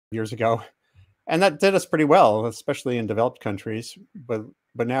years ago, and that did us pretty well, especially in developed countries. But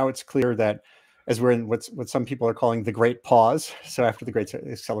now it's clear that as we're in what some people are calling the Great Pause, so after the Great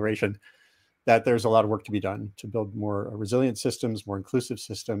Acceleration, that there's a lot of work to be done to build more resilient systems, more inclusive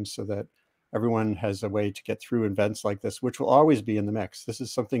systems, so that everyone has a way to get through events like this, which will always be in the mix. This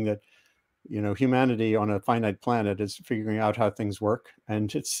is something that, humanity on a finite planet is figuring out how things work.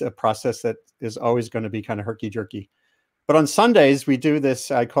 And it's a process that is always going to be kind of herky-jerky. But on Sundays, we do this,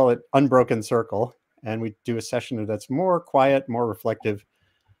 I call it Unbroken Circle. And we do a session that's more quiet, more reflective,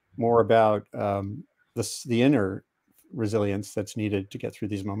 more about the inner resilience that's needed to get through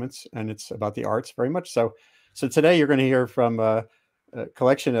these moments. And it's about the arts very much so. So today you're going to hear from a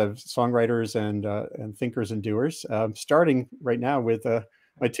collection of songwriters and thinkers and doers, starting right now with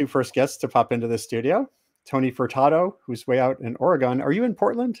my two first guests to pop into the studio. Tony Furtado, who's way out in Oregon. Are you in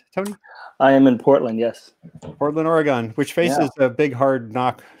Portland, Tony? I am in Portland, yes. Portland, Oregon, which faces a big hard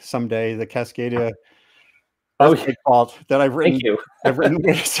knock someday, the Cascadia earthquake fault that I've written. Thank you. I've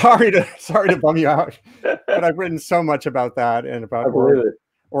written. Sorry to bum you out, but I've written so much about that and about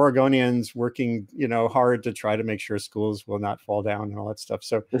Oregonians working, hard to try to make sure schools will not fall down and all that stuff.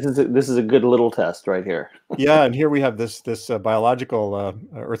 So this is a good little test right here. Yeah, and here we have this biological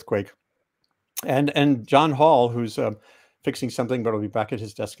earthquake, and John Hall, who's fixing something, but will be back at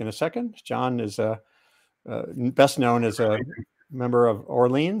his desk in a second. John is best known as a member of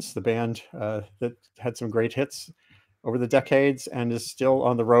Orleans, the band that had some great hits over the decades and is still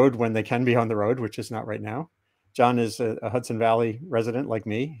on the road when they can be on the road, which is not right now. John is a Hudson Valley resident like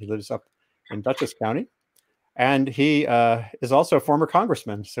me. He lives up in Dutchess County, and he is also a former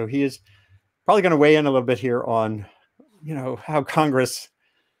congressman. So he is probably going to weigh in a little bit here on, how Congress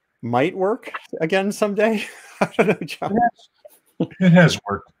might work again someday. I don't know, John. It has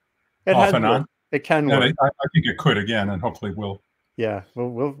worked off and on. It can work. I think it could again, and hopefully will. Yeah,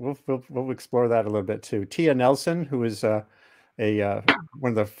 we'll explore that a little bit too. Tia Nelson, who is one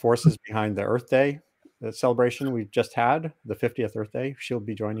of the forces behind the Earth Day celebration we just had, the 50th Earth Day. She'll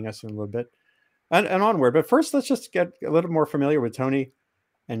be joining us in a little bit, and onward. But first, let's just get a little more familiar with Tony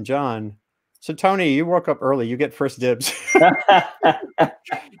and John. So, Tony, you woke up early. You get first dibs. How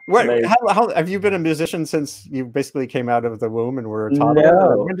have you been a musician since you basically came out of the womb and were a toddler?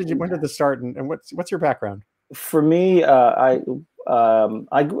 No. When did this start, and what's your background? For me, I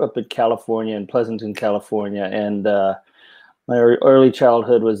grew up in California, in Pleasanton, California, and my early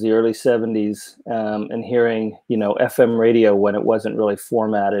childhood was the early 70s, and hearing, FM radio when it wasn't really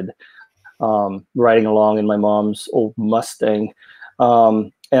formatted, riding along in my mom's old Mustang.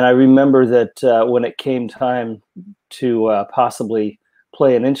 And I remember that when it came time to possibly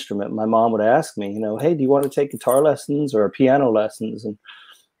play an instrument, my mom would ask me, hey, do you want to take guitar lessons or piano lessons?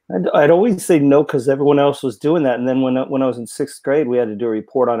 And I'd always say no, because everyone else was doing that. And then when I was in 6th grade, we had to do a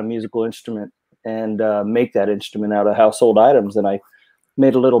report on a musical instrument and make that instrument out of household items. And I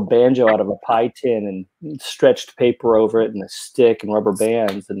made a little banjo out of a pie tin and stretched paper over it and a stick and rubber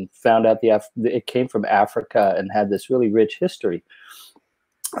bands, and found out it came from Africa and had this really rich history.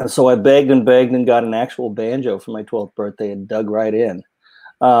 So I begged and got an actual banjo for my 12th birthday and dug right in.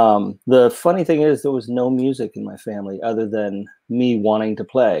 The funny thing is there was no music in my family other than me wanting to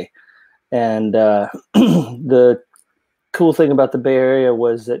play. And the cool thing about the Bay Area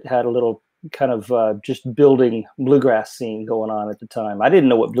was it had a little kind of just building bluegrass scene going on at the time. I didn't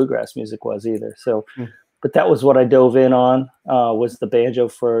know what bluegrass music was either. So, but that was what I dove in on, was the banjo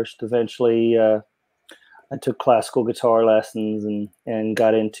first. Eventually, I took classical guitar lessons and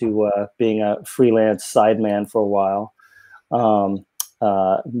got into being a freelance sideman for a while.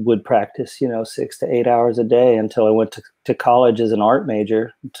 Would practice, 6 to 8 hours a day until I went to college as an art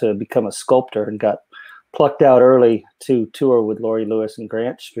major to become a sculptor, and got plucked out early to tour with Laurie Lewis and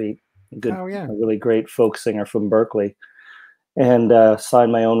Grant Street, a really great folk singer from Berkeley, and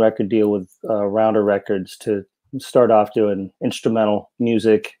signed my own record deal with Rounder Records to start off doing instrumental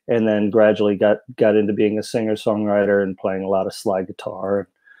music, and then gradually got into being a singer-songwriter and playing a lot of slide guitar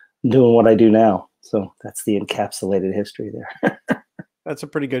and doing what I do now. So that's the encapsulated history there. That's a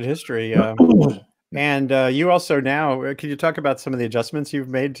pretty good history. And you also now, can you talk about some of the adjustments you've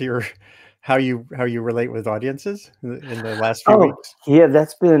made to how you relate with audiences in the last few weeks? Yeah,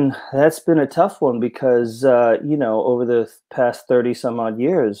 that's been a tough one because over the past 30 some odd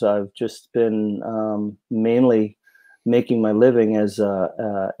years, I've just been mainly making my living as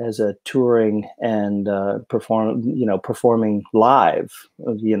a touring and performing live,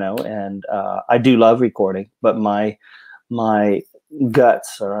 and I do love recording, but my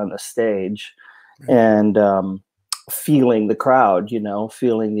guts are on the stage, and feeling the crowd,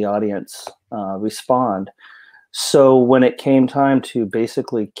 feeling the audience respond. So when it came time to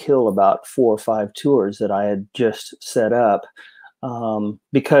basically kill about 4 or 5 tours that I had just set up,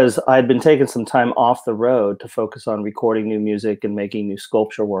 because I had been taking some time off the road to focus on recording new music and making new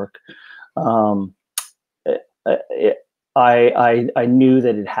sculpture work, um, it, I knew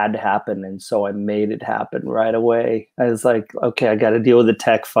that it had to happen, and so I made it happen right away. I was like, okay, I got to deal with the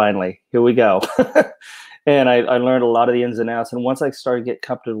tech finally. Here we go. And I learned a lot of the ins and outs. And once I started to get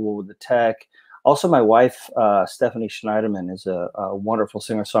comfortable with the tech, also my wife, Stephanie Schneiderman, is a wonderful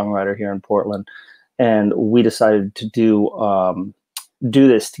singer-songwriter here in Portland. And we decided to do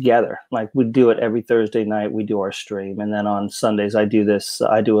this together. Like, we do it every Thursday night. We do our stream. And then on Sundays, I do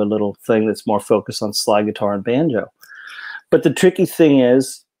a little thing that's more focused on slide guitar and banjo. But the tricky thing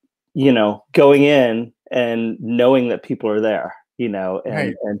is, going in and knowing that people are there,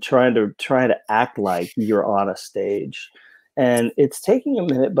 and trying to act like you're on a stage. And it's taking a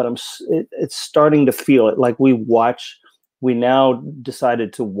minute, but it's starting to feel it. Like, we now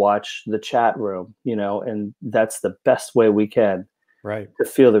decided to watch the chat room, and that's the best way we can to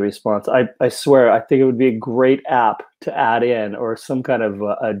feel the response. I swear, I think it would be a great app to add in, or some kind of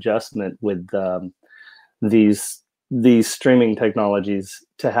adjustment with these streaming technologies,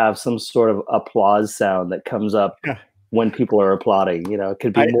 to have some sort of applause sound that comes up when people are applauding. It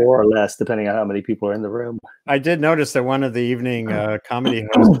could be more or less depending on how many people are in the room. I did notice that one of the evening comedy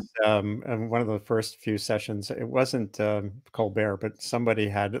hosts, and one of the first few sessions, it wasn't Colbert, but somebody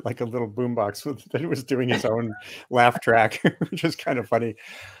had like a little boombox that was doing his own laugh track, which is kind of funny.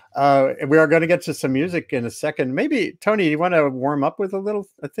 We are going to get to some music in a second. Maybe, Tony, you want to warm up with a little,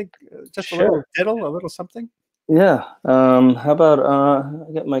 I think, just a little diddle, a little something? Yeah. How about,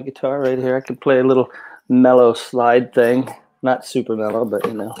 I got my guitar right here. I could play a little mellow slide thing. Not super mellow, but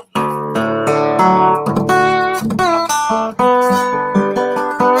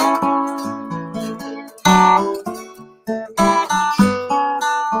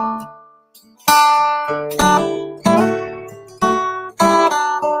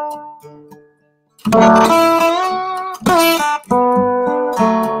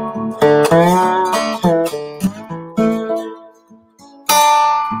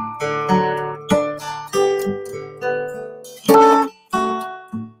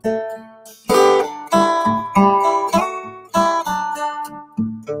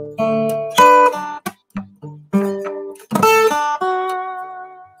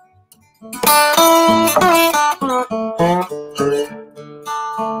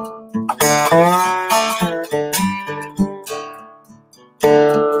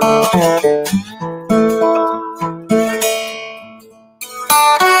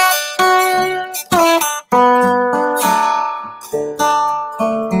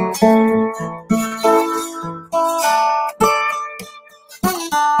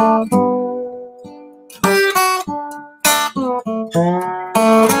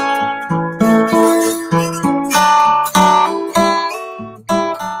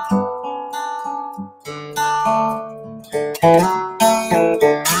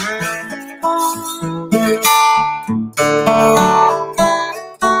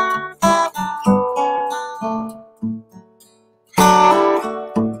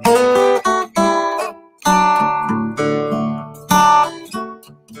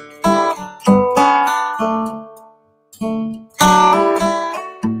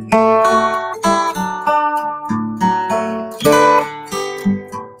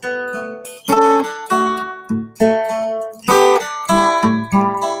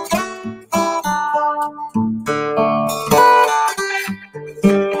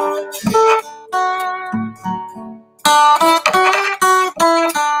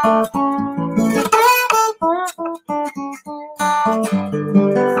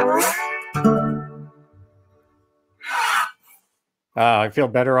I feel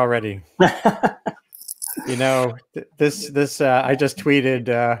better already. This I just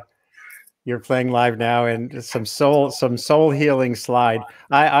tweeted, you're playing live now, and some soul healing slide.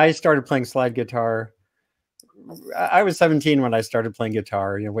 I started playing slide guitar. I was 17 when I started playing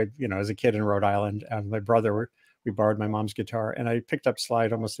guitar, as a kid in Rhode Island. My brother, we borrowed my mom's guitar, and I picked up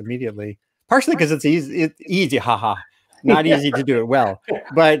slide almost immediately, partially because it's easy, haha. Not easy to do it well,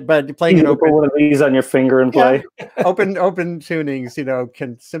 but playing an open, put one of these on your finger and play. open tunings,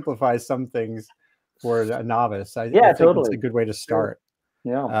 can simplify some things for a novice. I think totally. It's a good way to start.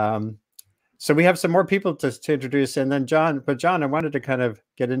 Yeah. So we have some more people to introduce, and then John. But John, I wanted to kind of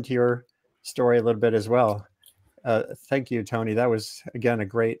get into your story a little bit as well. Thank you, Tony. That was again a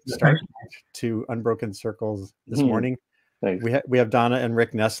great start to Unbroken Circles this morning. Thanks. We have Donna and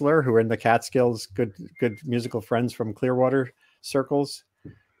Rick Nestler, who are in the Catskills, good musical friends from Clearwater circles.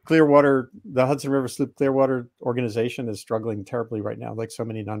 Clearwater, the Hudson River Sloop Clearwater organization is struggling terribly right now, like so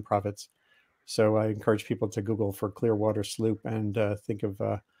many nonprofits. So I encourage people to Google for Clearwater Sloop and think of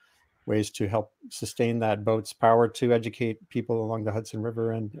ways to help sustain that boat's power to educate people along the Hudson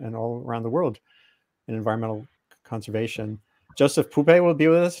River and all around the world in environmental conservation. Joseph Pupe will be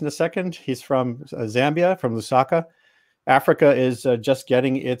with us in a second. He's from Zambia, from Lusaka. Africa is just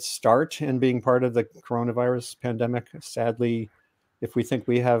getting its start in being part of the coronavirus pandemic. Sadly, if we think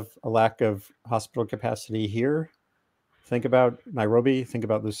we have a lack of hospital capacity here, think about Nairobi, think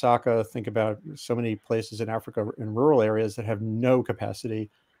about Lusaka, think about so many places in Africa in rural areas that have no capacity.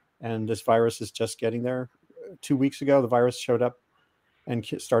 And this virus is just getting there. 2 weeks ago, the virus showed up and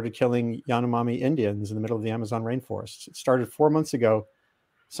started killing Yanomami Indians in the middle of the Amazon rainforest. It started 4 months ago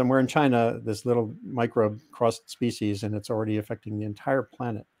somewhere in China, this little microbe crossed species, and it's already affecting the entire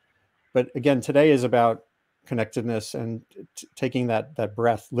planet. But again, today is about connectedness and taking that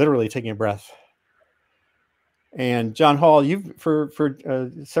breath, literally taking a breath. And John Hall, you've for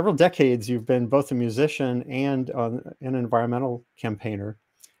several decades, you've been both a musician and an environmental campaigner.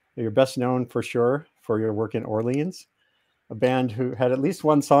 You're best known for sure for your work in Orleans, a band who had at least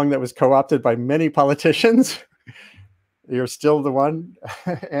one song that was co-opted by many politicians. You're still the one,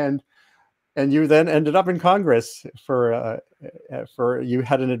 and you then ended up in Congress for you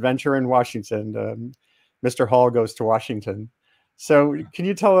had an adventure in Washington. Mr. Hall goes to Washington. So can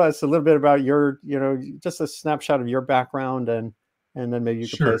you tell us a little bit about your, just a snapshot of your background, and then maybe you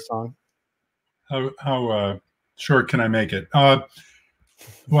could play a song? How short can I make it?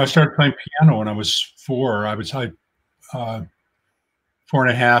 Well, I started playing piano when I was 4. I was 4 and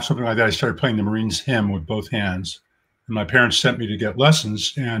a half, something like that. I started playing the Marines hymn with both hands. And my parents sent me to get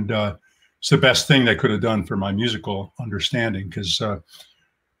lessons, and it's the best thing they could have done for my musical understanding, because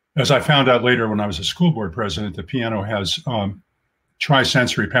as I found out later when I was a school board president, the piano has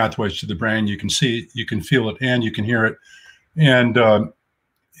trisensory pathways to the brain. You can see it, you can feel it, and you can hear it. And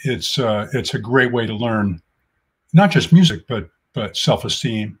it's a great way to learn not just music, but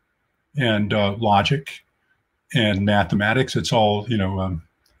self-esteem and logic and mathematics. It's all,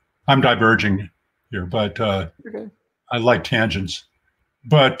 I'm diverging here, but okay. I like tangents.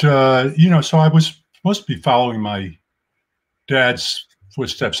 But, so I was supposed to be following my dad's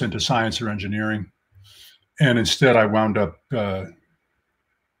footsteps into science or engineering. And instead I wound up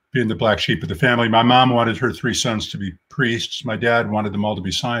being the black sheep of the family. My mom wanted her 3 sons to be priests. My dad wanted them all to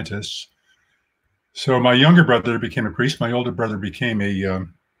be scientists. So my younger brother became a priest. My older brother became a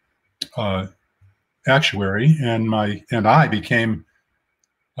actuary, and I became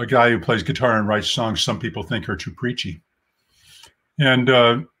a guy who plays guitar and writes songs some people think are too preachy. And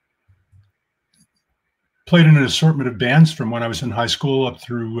played in an assortment of bands from when I was in high school up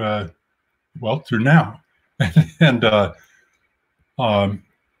through, through now. And I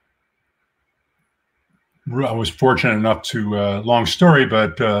was fortunate enough to, long story,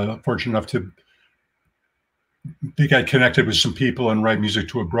 but fortunate enough to get connected with some people and write music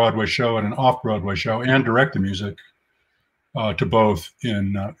to a Broadway show and an off-Broadway show, and direct the music to both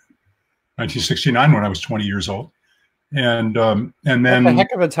in 1969 when I was 20 years old. And then that's a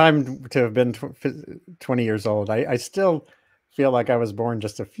heck of a time to have been 20 years old. I still feel like I was born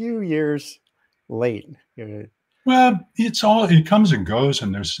just a few years late. Well, it comes and goes,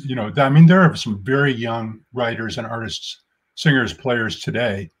 and there's, there are some very young writers and artists, singers, players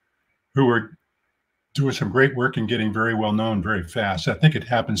today who are doing some great work and getting very well known very fast. I think it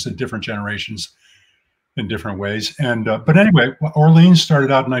happens in different generations in different ways. And but anyway, Orleans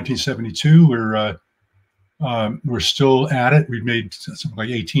started out in 1972. We're still at it. We've made something like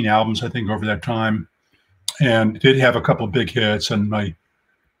 18 albums, I think, over that time, and did have a couple of big hits. And my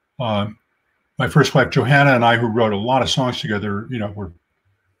first wife Johanna and I, who wrote a lot of songs together, were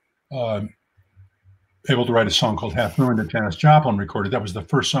able to write a song called "Half Moon" that Janis Joplin recorded. That was the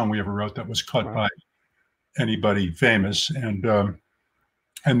first song we ever wrote that was cut by anybody famous. And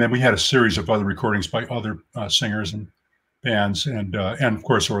then we had a series of other recordings by other singers and bands, and of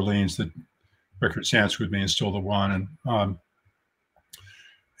course Orleans, the record Dance With Me and Still the One,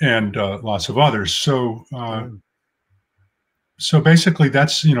 and lots of others. So so basically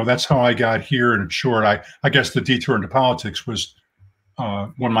that's how I got here. In short, I guess the detour into politics was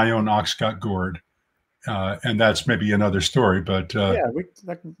when my own ox got gored, and that's maybe another story. But yeah,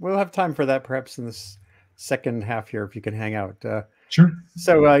 we'll have time for that perhaps in this second half here, if you can hang out. Sure.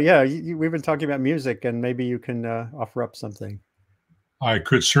 So yeah, we've been talking about music, and maybe you can offer up something. I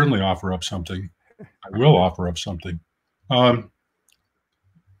could certainly offer up something. I will offer up something.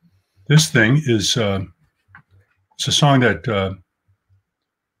 This thing is it's a song that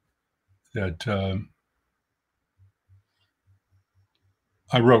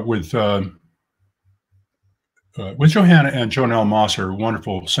I wrote with Johanna and Jonelle Mosser, a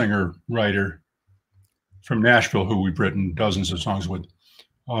wonderful singer writer from Nashville, who we've written dozens of songs with.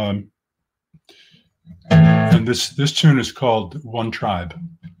 And this tune is called One Tribe.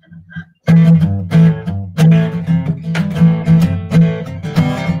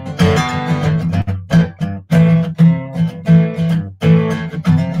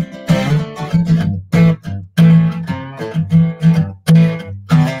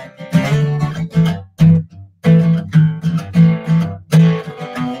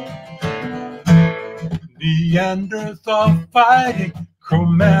 Neanderthal fighting,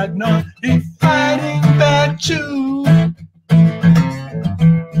 Cro-Magnon, he fighting back too.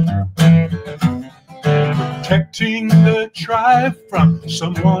 Protecting the tribe from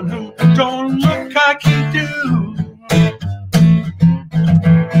someone who don't look like he do.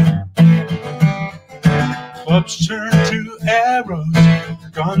 Clubs turn to arrows,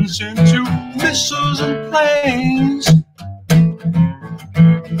 guns into missiles and planes.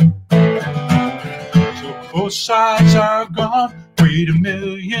 Both sides are gone, wait a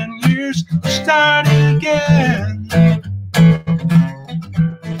million years, start again.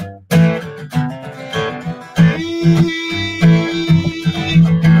 We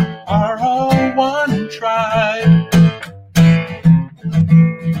are all one tribe.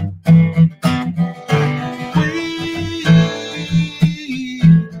 We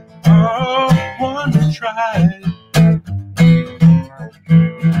are all one tribe.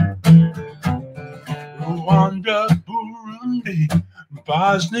 Rwanda, Burundi,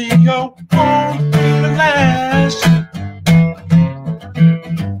 Bosnia won't be the last.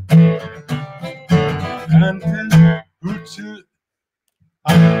 And then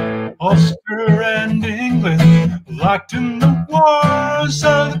Ulster and England locked in the wars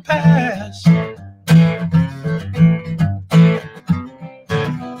of the past.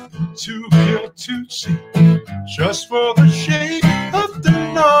 To kill Tutsi just for the shape of the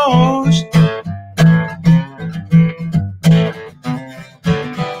nose.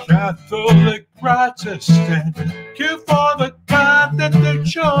 Catholic, Protestant, kill for the God that they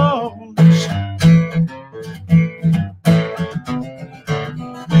chose.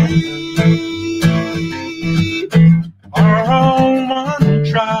 We are all one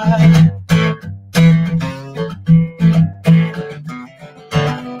tribe.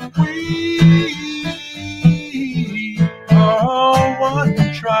 We are all one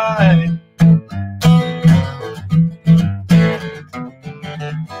tribe.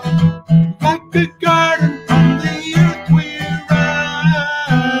 Like the garden from the earth we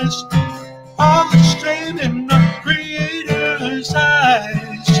rise, all the strength in the Creator's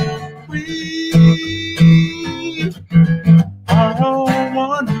eyes. We are all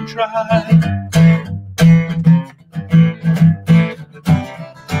one tribe.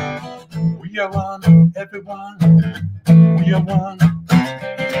 We are one, everyone. We are one.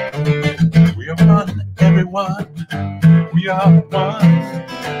 We are one, everyone. We are one.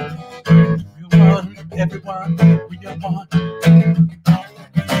 One, everyone, we are one.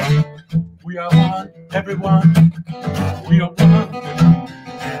 We are one, everyone, we are one.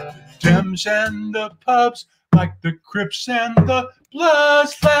 Dems and the pubs, like the Crips and the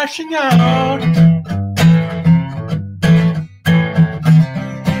Bloods flashing out.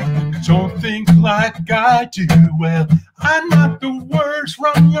 Don't think like I do, well, I knock the words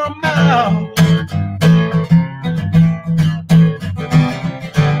from your mouth.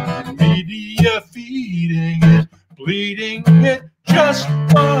 Media feeding it, bleeding it just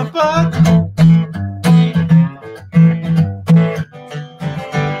for a buck.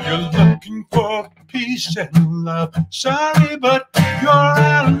 You're looking for peace and love. Sorry, but you're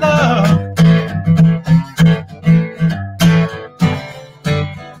out of love.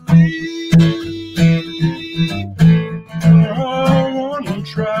 We are all one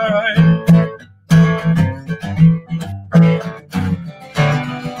tribe.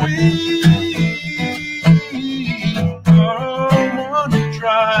 We are one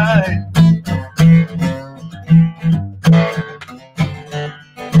tribe.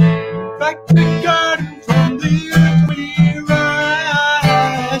 Like the garden from the earth we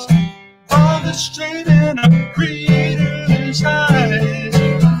rise, all the strength in our Creator's eyes.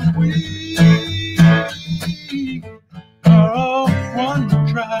 We are all one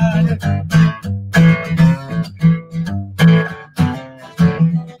tribe.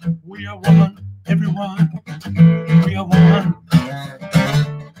 We are one, everyone. We are one.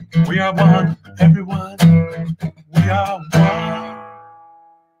 We are one, everyone. We are one.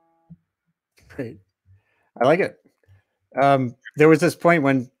 Great. I like it. There was this point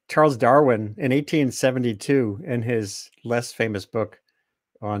when Charles Darwin in 1872, in his less famous book,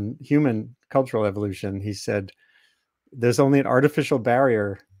 on human cultural evolution. He said, "There's only an artificial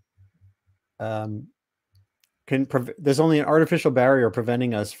barrier. There's only an artificial barrier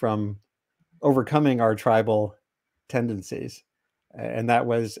preventing us from overcoming our tribal tendencies." And that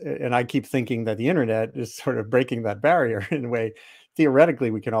was, and I keep thinking that the internet is sort of breaking that barrier in a way.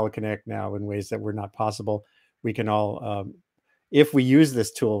 Theoretically, we can all connect now in ways that were not possible. We can all, if we use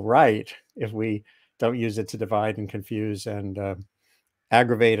this tool right, if we don't use it to divide and confuse and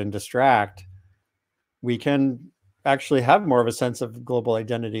aggravate and distract, we can actually have more of a sense of global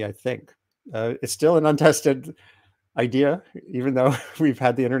identity, I think. It's still an untested idea, even though we've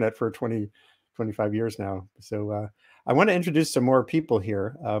had the internet for 20, 25 years now. So I want to introduce some more people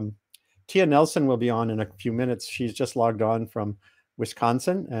here. Tia Nelson will be on in a few minutes. She's just logged on from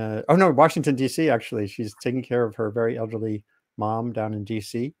Wisconsin. Oh no, Washington, D.C. actually. She's taking care of her very elderly mom down in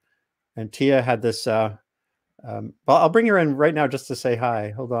D.C. And Tia had this, well, I'll bring her in right now just to say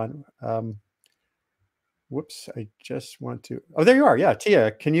hi. Hold on. Whoops, I just want to, oh, there you are. Yeah,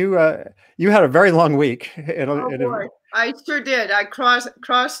 Tia, can you, you had a very long week. Boy, I sure did. I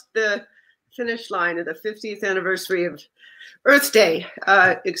crossed the finish line of the 50th anniversary of Earth Day,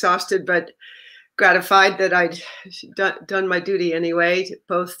 exhausted but gratified that I'd done my duty anyway,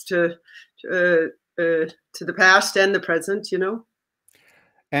 both to the past and the present, you know.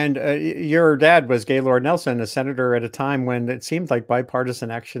 And your dad was Gaylord Nelson, a senator at a time when it seemed like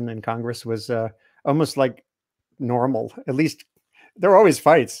bipartisan action in Congress was almost like normal. At least there were always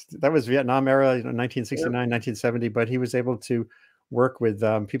fights. That was Vietnam era, 1969, 1970, but he was able to work with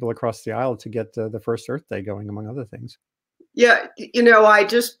people across the aisle to get the first Earth Day going, among other things. Yeah, you know, I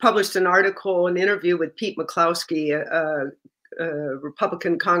just published an article, an interview with Pete McCloskey, a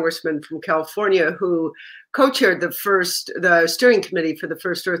Republican congressman from California who co-chaired the steering committee for the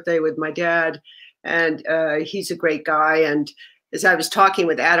first Earth Day with my dad. And he's a great guy. And as I was talking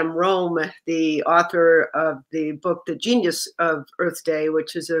with Adam Rome, the author of the book, The Genius of Earth Day,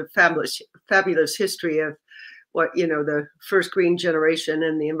 which is a fabulous history of what, you know, the first green generation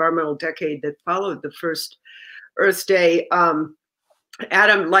and the environmental decade that followed the first Earth Day.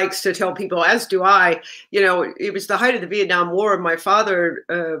 Adam likes to tell people, as do I, you know, it was the height of the Vietnam War. My father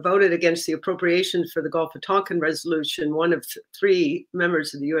voted against the appropriations for the Gulf of Tonkin resolution, one of 3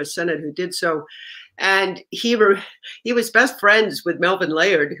 members of the U.S. Senate who did so. And he was best friends with Melvin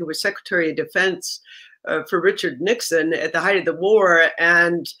Laird, who was Secretary of Defense for Richard Nixon at the height of the war.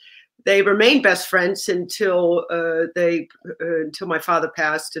 And they remained best friends until until my father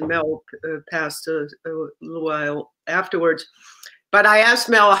passed and Mel passed a little while afterwards. But I asked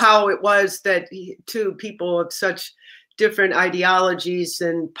Mel how it was that two people of such different ideologies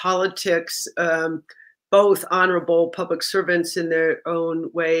and politics, both honorable public servants in their own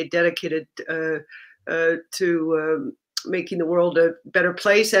way, dedicated to making the world a better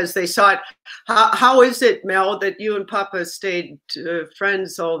place as they saw it. How is it, Mel, that you and Papa stayed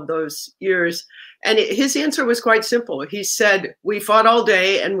friends all those years? And his answer was quite simple. He said, we fought all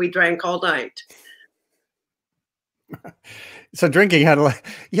day and we drank all night. So drinking had a,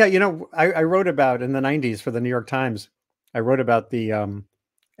 yeah, you know, I wrote about in the 90s for the New York Times, I wrote about the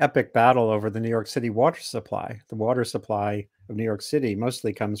epic battle over the New York City water supply. The water supply of New York City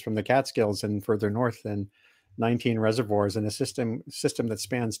mostly comes from the Catskills and further north than 19 reservoirs in a system that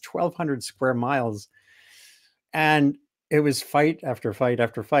spans 1,200 square miles. And it was fight after fight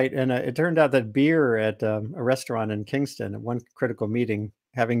after fight. And it turned out that beer at a restaurant in Kingston, at one critical meeting,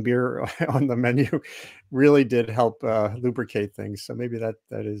 having beer on the menu really did help lubricate things. So maybe that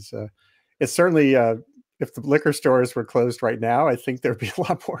is, it's certainly, if the liquor stores were closed right now, I think there'd be a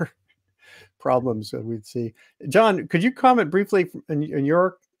lot more problems that we'd see. John, could you comment briefly in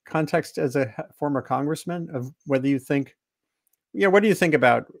your context as a former congressman of whether you think, what do you think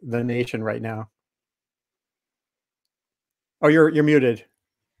about the nation right now? Oh, you're muted.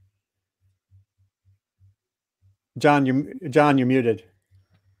 John, you're muted.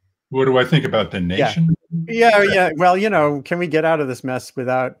 What do I think about the nation? Yeah. Well, you know, can we get out of this mess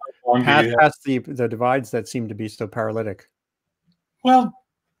without past the divides that seem to be so paralytic? Well,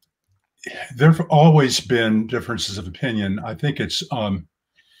 there have always been differences of opinion. I think it's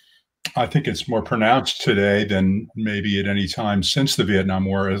more pronounced today than maybe at any time since the Vietnam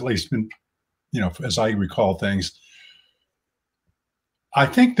War, at least, as I recall things. I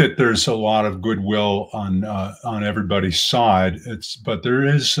think that there's a lot of goodwill on everybody's side. But there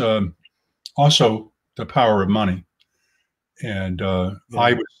is also the power of money. And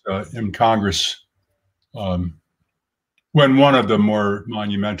I was in Congress when one of the more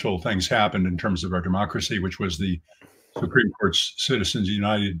monumental things happened in terms of our democracy, which was the Supreme Court's Citizens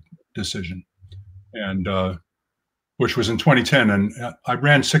United decision. And which was in 2010. And I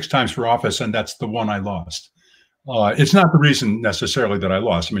ran 6 times for office, and that's the one I lost. It's not the reason necessarily that I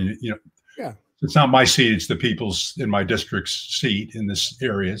lost. I mean, yeah, it's not my seat. It's the people's in my district's seat in this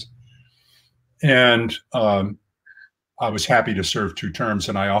areas. And I was happy to serve 2 terms.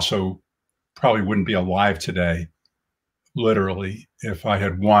 And I also probably wouldn't be alive today, literally, if I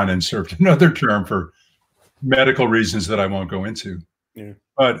had won and served another term for medical reasons that I won't go into. Yeah.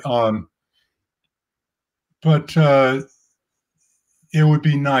 But it would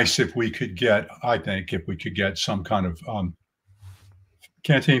be nice if we could get, I think, if we could get some kind of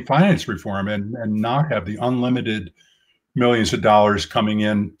campaign finance reform and not have the unlimited millions of dollars coming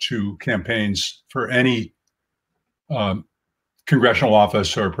in to campaigns for any congressional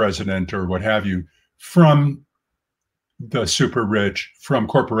office or president or what have you from the super rich, from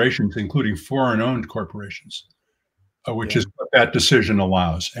corporations, including foreign-owned corporations, which is what that decision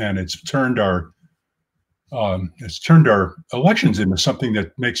allows. And it's turned our elections into something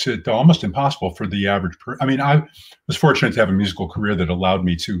that makes it almost impossible for the average person. I mean, I was fortunate to have a musical career that allowed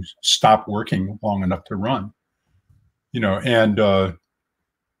me to stop working long enough to run, and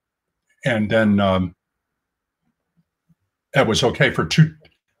then it was okay for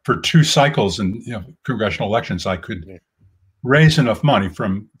two cycles in congressional elections. I could raise enough money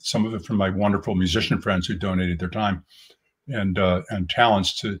from some of it from my wonderful musician friends who donated their time and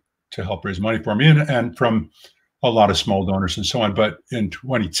talents to help raise money for me, and from a lot of small donors and so on. But in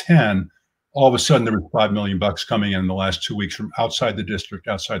 2010, all of a sudden there was $5 million coming in the last 2 weeks from outside the district,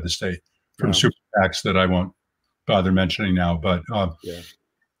 outside the state, from super PACs that I won't bother mentioning now. But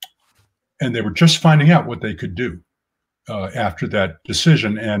and they were just finding out what they could do after that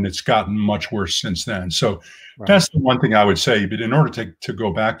decision, and it's gotten much worse since then. So that's the one thing I would say. But in order to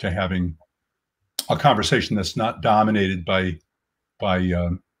go back to having a conversation that's not dominated by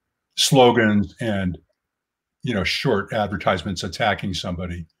slogans and short advertisements attacking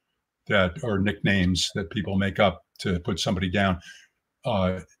somebody or nicknames that people make up to put somebody down,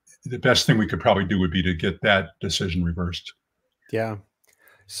 the best thing we could probably do would be to get that decision reversed. Yeah.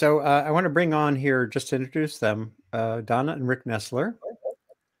 So I want to bring on here, just to introduce them, Donna and Rick Nestler,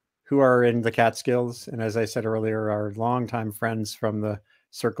 who are in the Catskills, and as I said earlier, are longtime friends from the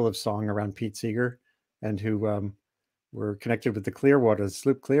Circle of Song around Pete Seeger, and who were connected with the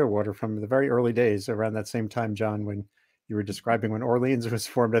Sloop Clearwater from the very early days, around that same time, John, when you were describing when Orleans was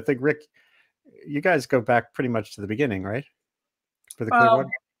formed. I think, Rick, you guys go back pretty much to the beginning, right? For the Clearwater?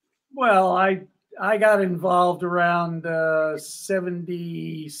 Well, I got involved around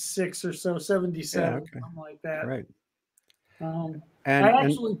 76 or so, 77, something like that. Right. I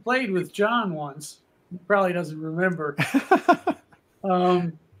actually played with John once. He probably doesn't remember.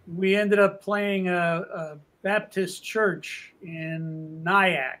 We ended up playing a Baptist church in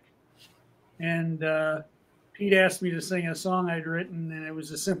Nyack. And Pete asked me to sing a song I'd written, and it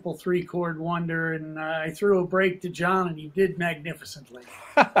was a simple 3-chord wonder. And I threw a break to John, and he did magnificently.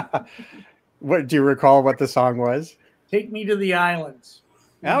 What do you recall what the song was? Take Me to the Islands.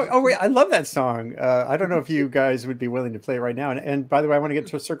 Oh wait, I love that song. I don't know if you guys would be willing to play it right now. And by the way, I want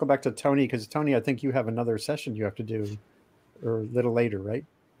to circle back to Tony, because Tony, I think you have another session you have to do, or a little later, right?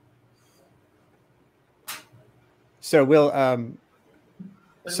 So we'll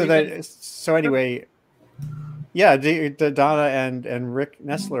so anyway, yeah, Donna and Rick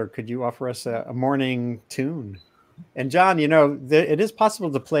Nestler, could you offer us a morning tune? And John, it is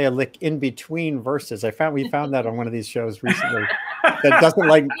possible to play a lick in between verses. We found that on one of these shows recently that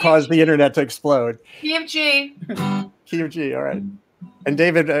doesn't cause the internet to explode. Key of G. Key of G. All right. And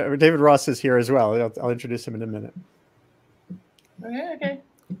David Ross is here as well. I'll introduce him in a minute. Okay.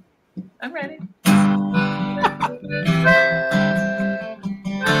 I'm ready.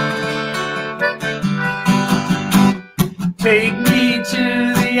 Take me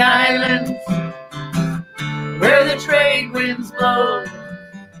to the islands where the trade winds blow.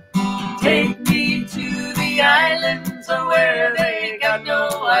 Take me to the islands where they got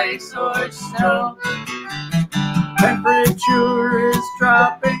no ice or snow. Temperature is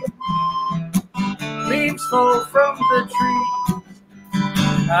dropping, leaves fall from the trees.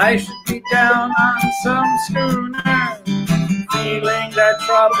 I should be down on some schooner, feeling that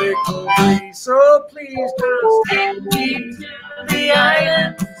tropical breeze. So please just take me to the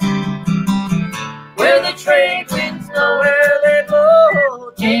islands where the trade winds blow, where they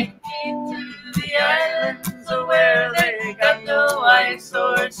blow. Take me to the islands where they got no ice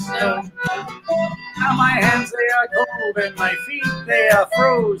or snow. Now my hands, they are cold, and my feet, they are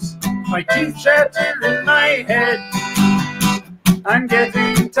froze. My teeth chatter in my head. I'm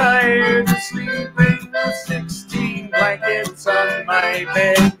getting tired of sleeping with 16 blankets blankets on my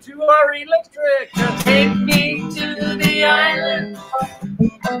bed. To our electric, take me to the island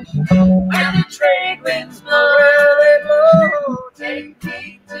where the trade winds blow, where they blow. Take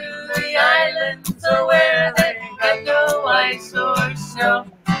me to the islands where they got no ice or snow.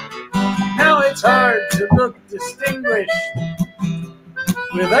 Now it's hard to look distinguished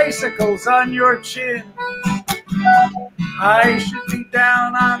with icicles on your chin. I should be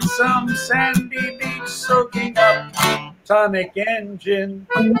down on some sandy beach soaking up tonic engine.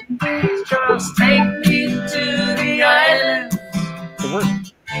 Please just take me to the islands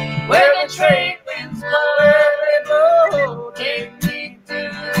where the trade winds blow, where they blow. Take me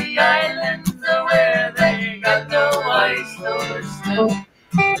to the islands where they got no ice or snow.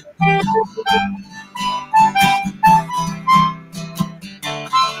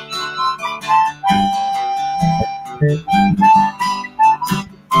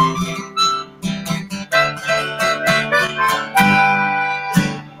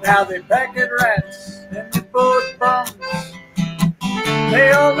 Now they packet rats and they boat bums.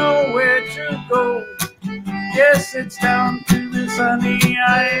 They all know where to go. Yes, it's down to the sunny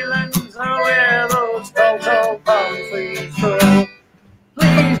islands where those tall, tall palm trees grow.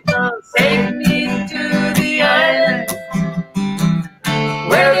 Please just take me to the island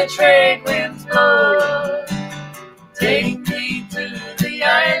where the trade winds blow. Take me to the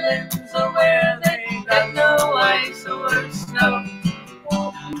islands where they got no ice or snow.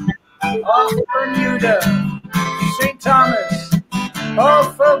 Off Bermuda, St. Thomas,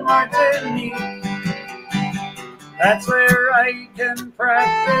 off of Martinique. That's where I can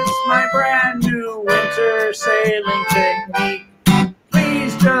practice my brand new winter sailing technique.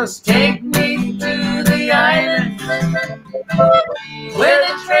 Please just take me to the island where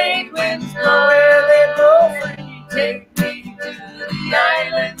the trade winds blow, where they blow free. Take me to the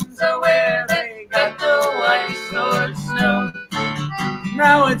islands where they got no ice or snow.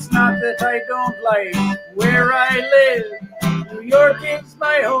 Now it's not that I don't like where I live. New York is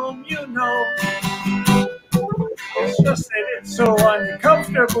my home, you know. It's just that it's so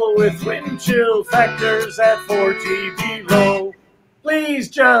uncomfortable with wind chill factors at 40 below. Please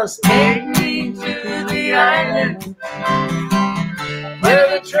just take me to the island where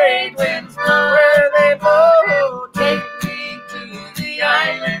the trade winds blow, where they blow. Take me to the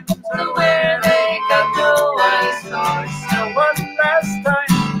island where they got no ice or snow. One last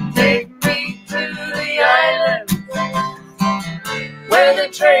time, take me to the island where the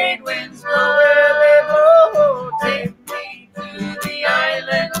trade winds blow, where they blow. Take me to the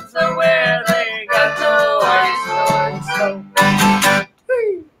island where they got no ice or snow.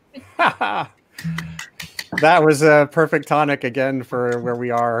 That was a perfect tonic again for where we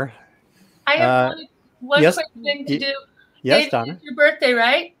are. I have one yes, quick thing to do. Yes, David, Donna. it's your birthday,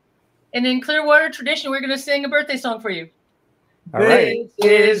 right? And in Clearwater tradition, we're going to sing a birthday song for you. All right.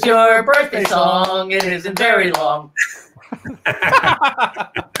 This is your birthday song. It isn't very long.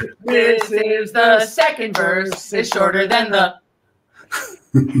 This is the second verse. It's shorter than the...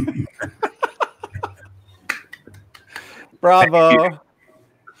 Bravo.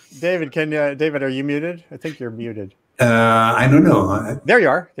 David, David, are you muted? I think you're muted. I don't know. There you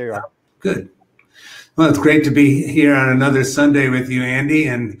are. There you are. Good. Well, it's great to be here on another Sunday with you, Andy.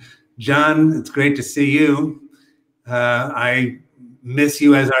 And John, it's great to see you. I miss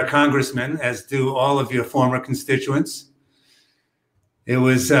you as our congressman, as do all of your former constituents. It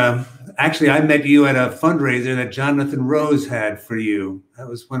was actually, I met you at a fundraiser that Jonathan Rose had for you. That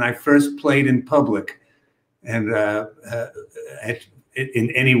was when I first played in public and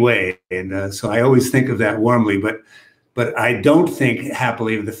in any way. And so I always think of that warmly, but I don't think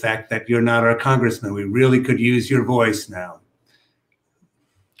happily of the fact that you're not our congressman. We really could use your voice now.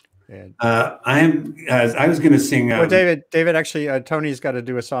 I was going to sing. Well, David, actually, Tony's got to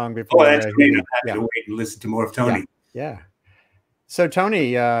do a song before. Oh, that's great. I have to wait and listen to more of Tony. Yeah. So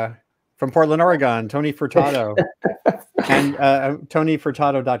Tony, from Portland, Oregon, Tony Furtado, and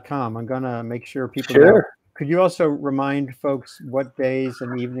TonyFurtado.com. I'm going to make sure people know. Could you also remind folks what days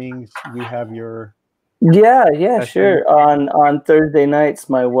and evenings you have your... Yeah, sure. On Thursday nights,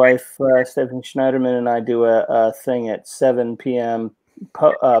 my wife, Stephanie Schneiderman, and I do a thing at 7 p.m.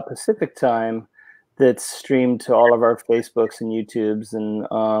 Pacific time that's streamed to all of our Facebooks and YouTubes.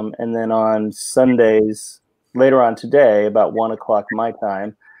 And then on Sundays, later on today, about 1 o'clock my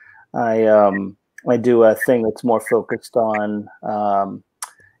time, I do a thing that's more focused on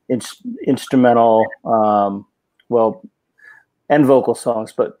instrumental, and vocal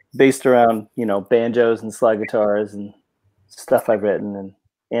songs, but based around, banjos and slide guitars and stuff I've written and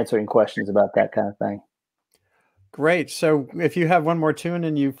answering questions about that kind of thing. Great. So if you have one more tune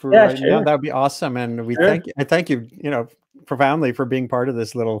and you for now, that would be awesome. And we thank you, profoundly for being part of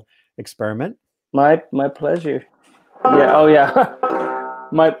this little experiment. My pleasure. Yeah. Oh yeah.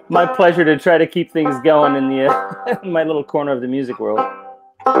 my pleasure to try to keep things going in the my little corner of the music world.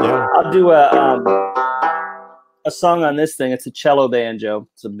 Yeah. I'll do a song on this thing. It's a cello banjo.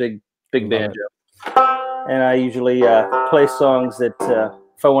 It's a big banjo, and I usually play songs that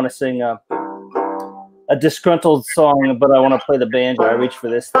if I want to sing a disgruntled song, but I want to play the banjo, I reach for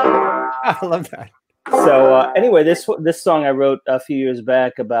this thing. I love that. So anyway, this song I wrote a few years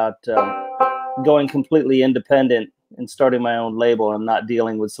back about going completely independent and starting my own label and not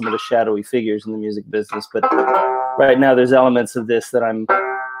dealing with some of the shadowy figures in the music business. But right now, there's elements of this that I'm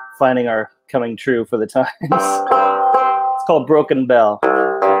finding are coming true for the times. It's called Broken Bell.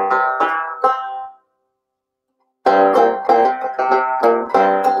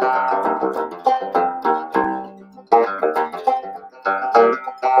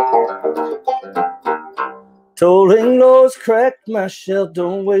 Tolling laws cracked my shell.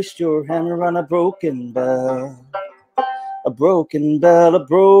 Don't waste your hammer on a broken bell. A broken bell, a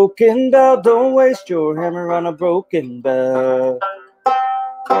broken bell. Don't waste your hammer on a broken bell.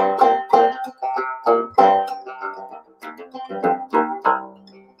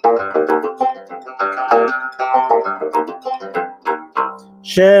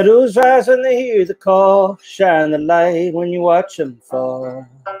 Shadows rise when they hear the call. Shine the light when you watch them fall.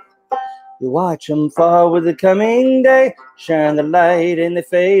 You watch them fall with the coming day. Shine the light and they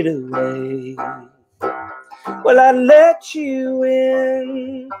fade away. Well, I let you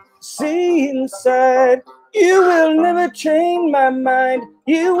in, see inside. You will never change my mind.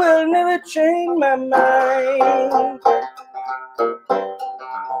 You will never change my mind.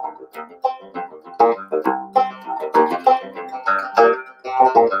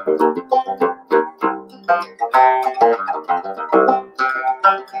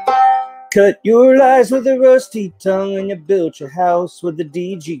 Cut your lies with a rusty tongue, and you built your house with the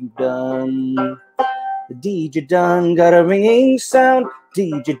deed you done. The deed you done got a ringing sound.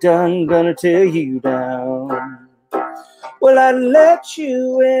 Deed you done gonna tear you down. Well, I let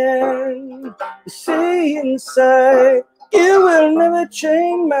you in, see inside. You will never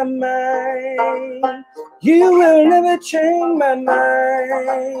change my mind. You will never change my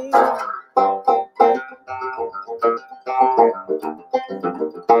mind.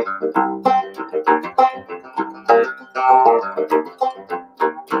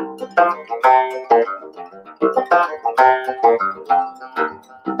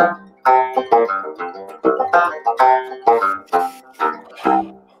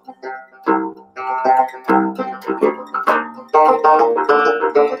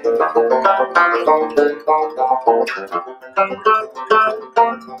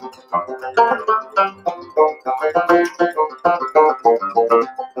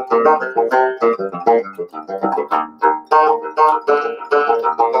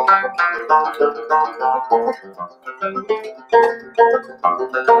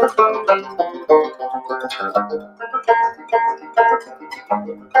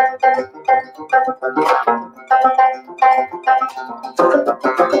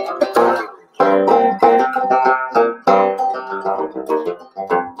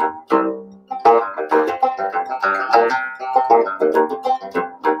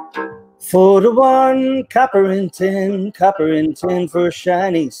 For the one, copper and tin for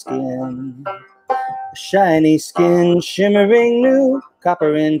shiny skin. Shiny skin, shimmering new,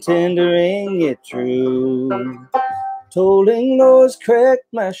 copper and tin to ring it true. Tolling laws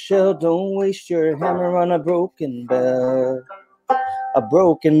cracked my shell. Don't waste your hammer on a broken bell. A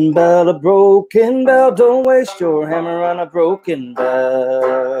broken bell, a broken bell. Don't waste your hammer on a broken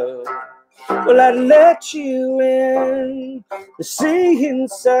bell. Well, I let you in to see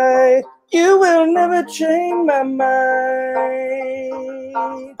inside. You will never change my mind.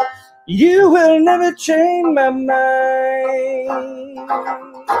 You will never change my mind.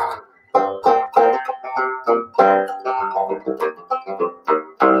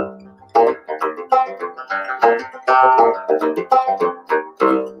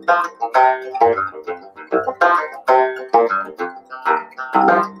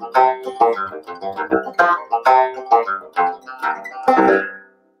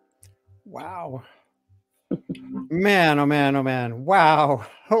 Wow. Man, oh man, oh man. Wow.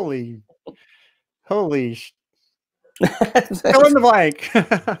 Holy. Fill in the blank.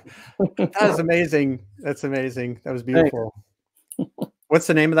 That is amazing. That's amazing. That was beautiful. What's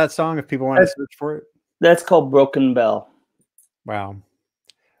the name of that song if people want to search for it? That's called Broken Bell. Wow.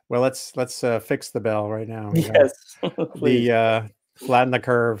 Well, let's fix the bell right now. Yes. The flatten the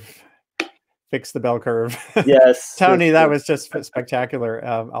curve. fix the bell curve. Yes. Tony, that was just spectacular.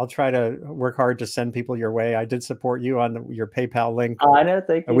 I'll try to work hard to send people your way. I did support you on your PayPal link I know,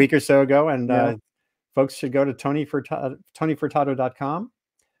 thank you. a week or so ago. And Yeah. folks should go to TonyFurtado.com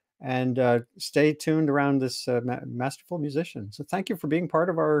and stay tuned around this masterful musician. So thank you for being part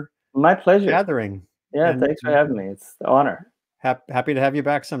of our My pleasure. gathering. Yeah, And thanks for having me. It's an honor. happy to have you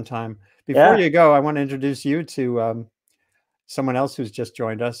back sometime. Before Yeah. you go, I want to introduce you to someone else who's just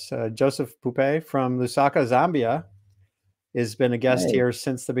joined us. Joseph Pupe from Lusaka, Zambia, has been a guest Hey. here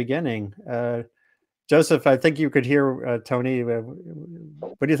since the beginning. Joseph, I think you could hear Tony.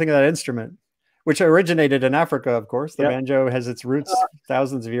 What do you think of that instrument? Which originated in Africa, of course. The Yep. banjo has its roots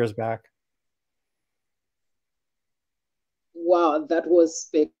thousands of years back. Wow, that was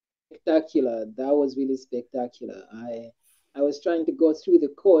spectacular. That was really spectacular. I was trying to go through the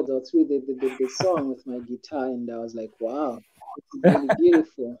chords or through the song with my guitar, and I was like, wow, it's really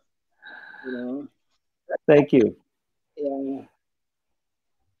beautiful. You know? Thank you. Yeah.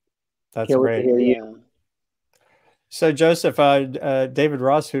 That's Can't wait to great. hear you. Yeah. So Joseph, David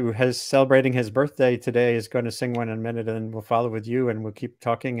Ross, who is celebrating his birthday today, is going to sing one in a minute, and we'll follow with you, and we'll keep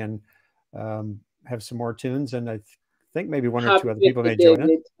talking and have some more tunes. And I think maybe one or two other people may join us.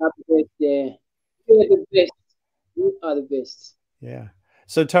 Happy birthday. You're the best. You are the best. Yeah.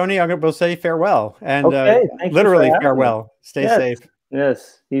 So Tony, we'll say farewell, and Okay, thank you literally for having me. farewell. Stay Yes. safe.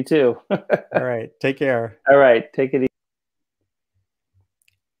 Yes, you too. All right. Take care. All right, take it easy.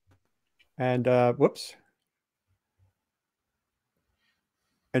 And whoops.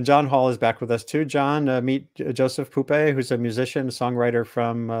 And John Hall is back with us too. John, meet Joseph Pupe, who's a musician, songwriter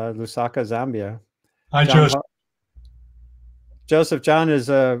from Lusaka, Zambia. Hi, John Joseph. Joseph, John was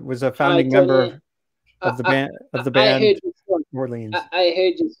a founding Hi, Tony. member of the band I heard your song. Orleans. I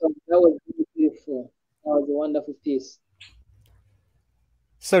heard your song. That was really beautiful. That was a wonderful piece.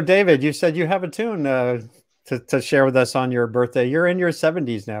 So David, you said you have a tune to share with us on your birthday. You're in your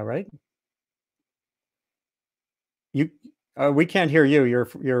 70s now, right? We can't hear you.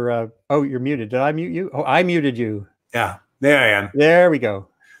 You're muted. Did I mute you? Oh, I muted you. Yeah, there I am. There we go.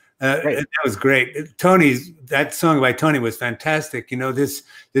 That was great. That song by Tony was fantastic. You know, this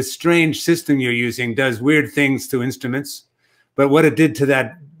strange system you're using does weird things to instruments, but what it did to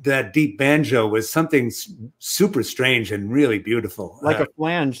that deep banjo was something super strange and really beautiful. Like a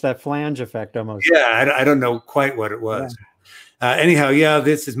flange, that flange effect almost. Yeah, I don't know quite what it was. Yeah. Anyhow, yeah,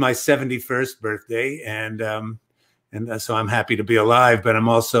 this is my 71st birthday, and so I'm happy to be alive, but I'm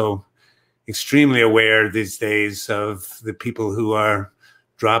also extremely aware these days of the people who are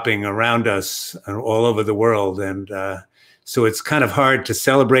dropping around us all over the world. And so it's kind of hard to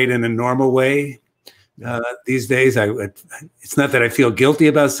celebrate in a normal way these days. It's not that I feel guilty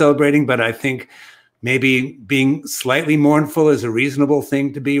about celebrating, but I think maybe being slightly mournful is a reasonable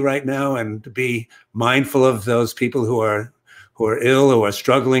thing to be right now, and to be mindful of those people who are ill, who are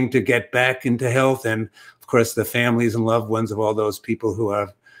struggling to get back into health. And of course, the families and loved ones of all those people who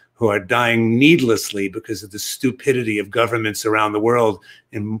are dying needlessly because of the stupidity of governments around the world,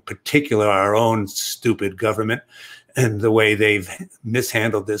 in particular our own stupid government, and the way they've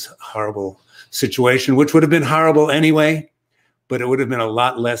mishandled this horrible situation, which would have been horrible anyway, but it would have been a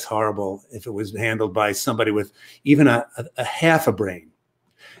lot less horrible if it was handled by somebody with even a half a brain.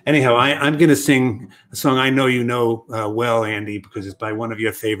 Anyhow, I'm going to sing a song I know you know well, Andy, because it's by one of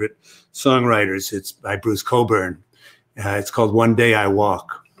your favorite songwriters. It's by Bruce Cockburn. It's called One Day I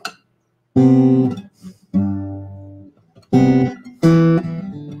Walk.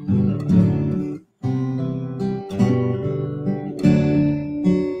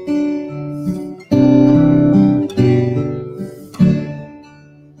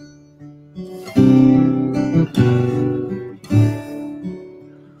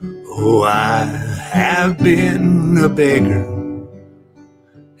 Oh, I have been a beggar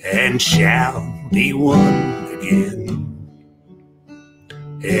and shall be one again,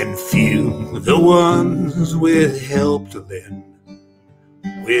 and few the ones with help to lend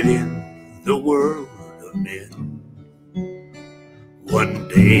within the world of men. One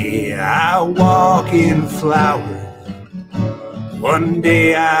day I walk in flowers, one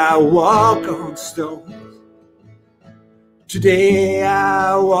day I walk on stone. Today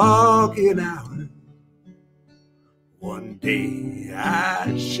I walk in hours, one day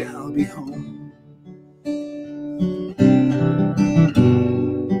I shall be home.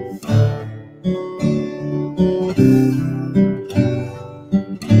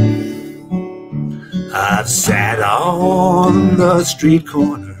 I've sat on the street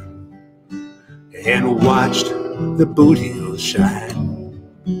corner and watched the boot heels shine,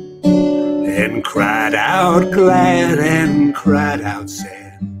 and cried out glad and cried out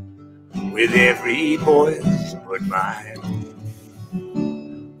sad with every voice but mine.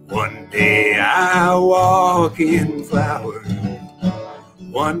 One day I walk in flowers,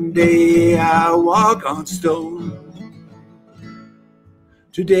 one day I walk on stone.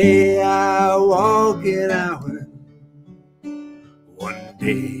 Today I walk in hours, one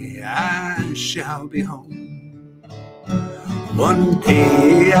day I shall be home. One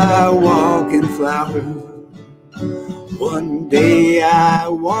day I walk in flowers, one day I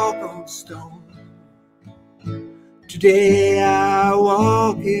walk on stone. Today I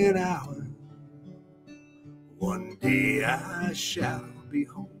walk in hours, one day I shall be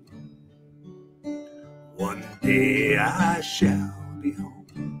home. One day I shall be home.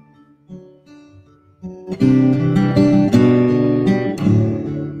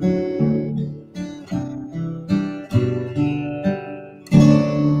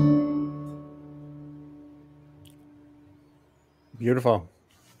 Beautiful.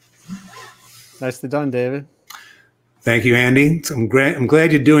 Nicely done, David. Thank you, Andy. I'm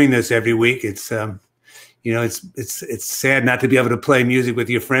glad you're doing this every week. It's you know, it's sad not to be able to play music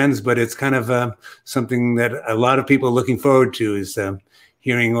with your friends, but it's kind of something that a lot of people are looking forward to, is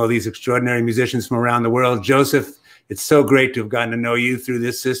hearing all these extraordinary musicians from around the world. Joseph, it's so great to have gotten to know you through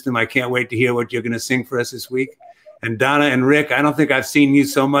this system. I can't wait to hear what you're going to sing for us this week. And Donna and Rick, I don't think I've seen you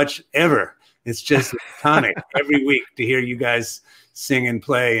so much ever. It's just tonic every week to hear you guys sing and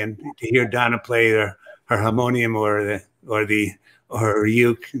play, and to hear Donna play her harmonium or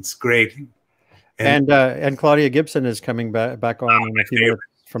uke. It's great. And Claudia Gibson is coming back on in a few minutes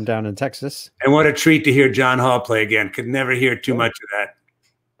from down in Texas. And what a treat to hear John Hall play again. Could never hear too much of that.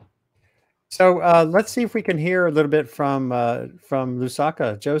 So let's see if we can hear a little bit from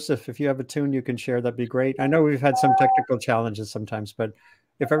Lusaka. Joseph, if you have a tune you can share, that'd be great. I know we've had some technical challenges sometimes, but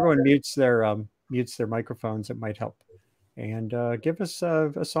if everyone mutes their microphones, it might help. And give us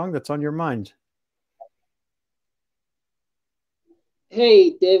a song that's on your mind.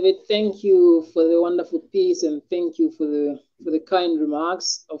 Hey, David, thank you for the wonderful piece, and thank you for the kind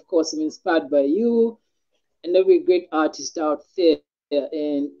remarks. Of course, I'm inspired by you and every great artist out there.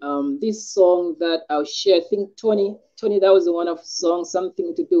 And this song that I'll share, I think Tony, that was the one of song,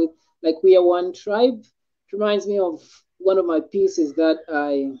 something to do with like We Are One Tribe. It reminds me of one of my pieces that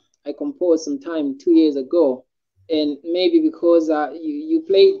I composed some time 2 years ago. And maybe because you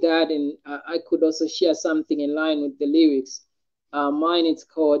played that, and I could also share something in line with the lyrics. Mine, it's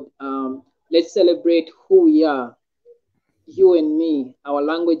called Let's Celebrate Who We Are, You and Me, our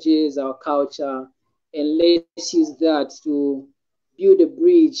languages, our culture, and let's use that to build a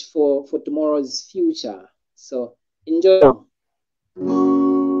bridge for tomorrow's future. So enjoy.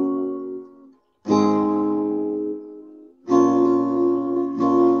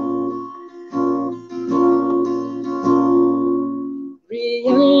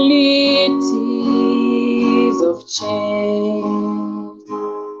 Realities of change,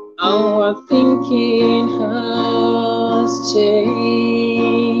 our thinking has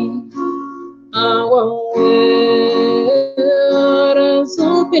changed, our world has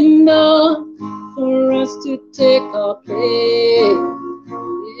opened up for us to take our place.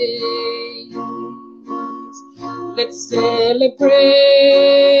 Let's celebrate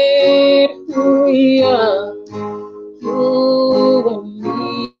who we are, you and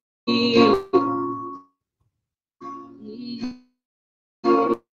me.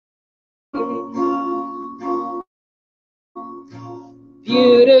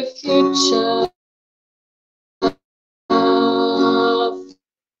 Build a future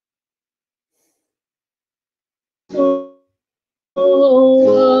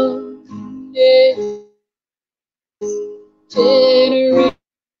for next generation.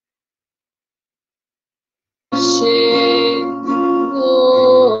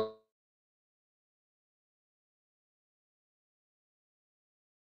 Oh.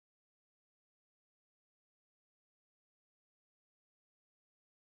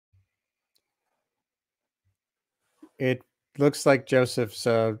 It looks like Joseph's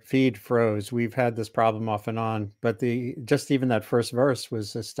feed froze. We've had this problem off and on, but just even that first verse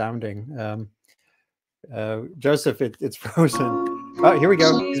was astounding. Joseph, it's frozen. Oh, here we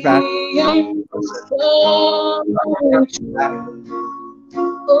go. He's back.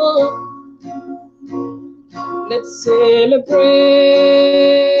 Let's celebrate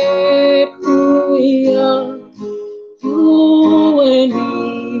who we are, you and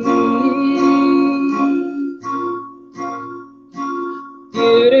me.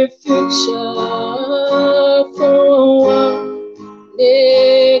 Build a future for our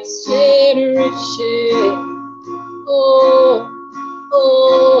next generation.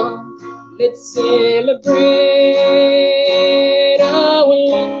 Let's celebrate our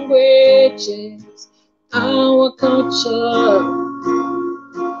language culture.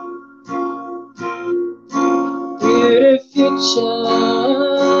 Build a future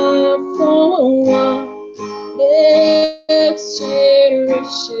for one next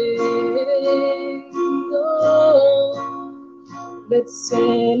generation. Oh, let's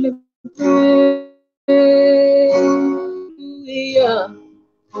celebrate who we are,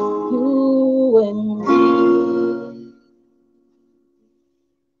 you and me.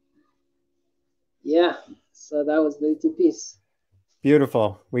 Yeah, so that was the little piece.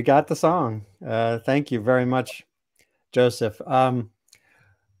 Beautiful. We got the song. Thank you very much, Joseph. And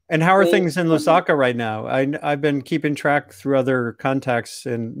how are things in Lusaka right now? I've been keeping track through other contacts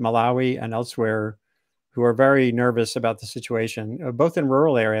in Malawi and elsewhere who are very nervous about the situation, both in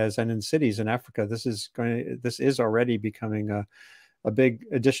rural areas and in cities in Africa. This is already becoming a big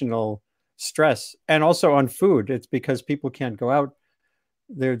additional stress, and also on food. It's because people can't go out.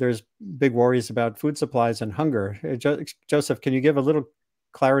 There's big worries about food supplies and hunger. Joseph, can you give a little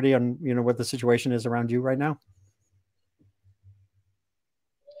clarity on what the situation is around you right now?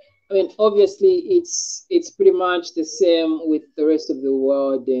 I mean, obviously, it's pretty much the same with the rest of the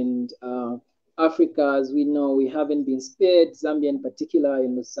world, and Africa, as we know, we haven't been spared. Zambia, in particular,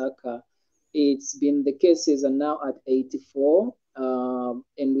 in Lusaka, it's been the cases are now at 84,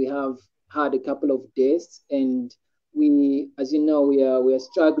 and we have had a couple of deaths. And we, as you know, we are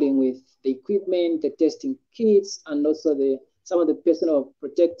struggling with the equipment, the testing kits, and also some of the personal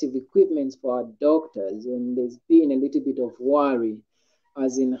protective equipment for our doctors. And there's been a little bit of worry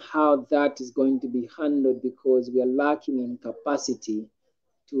as in how that is going to be handled, because we are lacking in capacity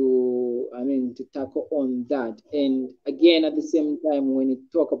to tackle on that. And again, at the same time, when you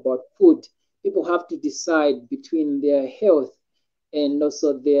talk about food, people have to decide between their health and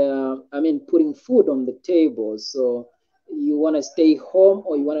also putting food on the table. So you want to stay home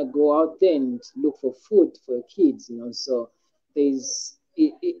or you want to go out there and look for food for your kids, So it's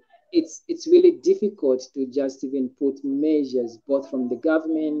really difficult to just even put measures both from the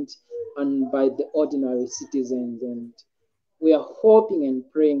government and by the ordinary citizens. And we are hoping and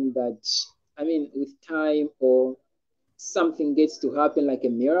praying that, with time or something gets to happen like a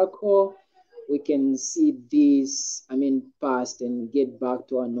miracle, we can see this, past and get back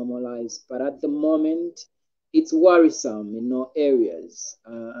to our normal lives. But at the moment, it's worrisome in all areas.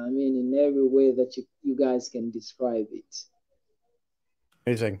 In every way that you guys can describe it.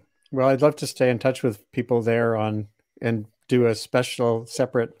 Amazing. Well, I'd love to stay in touch with people there and do a special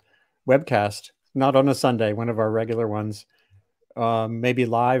separate webcast, not on a Sunday, one of our regular ones, maybe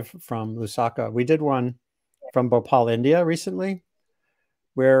live from Lusaka. We did one from Bhopal, India recently,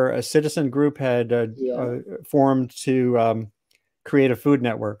 where a citizen group had formed to create a food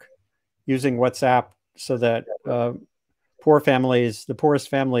network using WhatsApp so that the poorest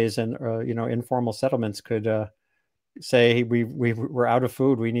families and informal settlements could say we're out of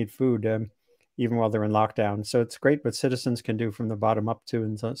food, we need food, even while they're in lockdown. So it's great what citizens can do from the bottom up too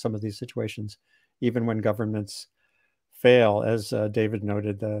in some of these situations, even when governments fail, as David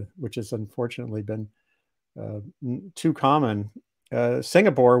noted, which has unfortunately been too common.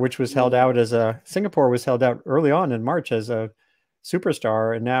 Singapore, which was held out early on in March as a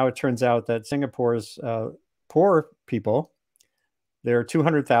superstar, and now it turns out that Singapore's poor people, there are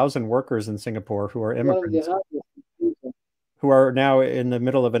 200,000 workers in Singapore who are immigrants, who are now in the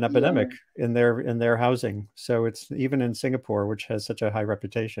middle of an epidemic in their housing. So it's even in Singapore, which has such a high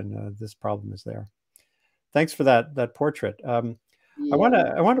reputation, this problem is there. Thanks for that portrait. I want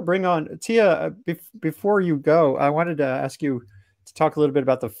to bring on Tia. Before you go, I wanted to ask you to talk a little bit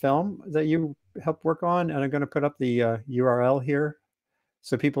about the film that you helped work on, and I'm going to put up the URL here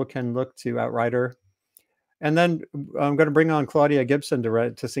so people can look to Outrider. And then I'm going to bring on Claudia Gibson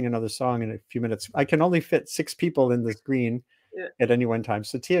to sing another song in a few minutes. I can only fit 6 people in the screen at any one time.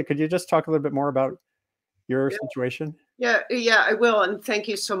 So Tia, could you just talk a little bit more about your situation? Yeah, I will. And thank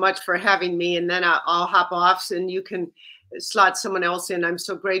you so much for having me. And then I'll hop off and you can slot someone else in. I'm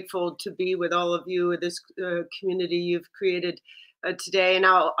so grateful to be with all of you, this community you've created today. And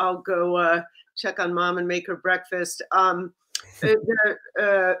I'll go check on mom and make her breakfast.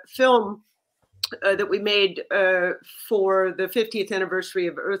 The film that we made for the 50th anniversary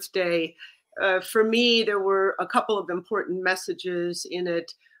of Earth Day, for me, there were a couple of important messages in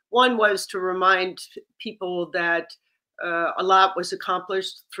it. One was to remind people that a lot was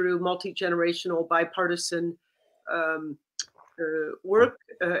accomplished through multi-generational bipartisan work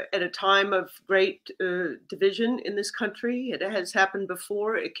at a time of great division in this country. It has happened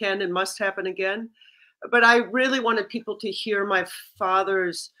before. It can and must happen again. But I really wanted people to hear my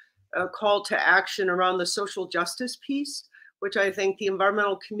father's call to action around the social justice piece, which I think the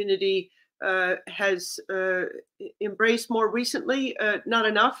environmental community has embraced more recently. Not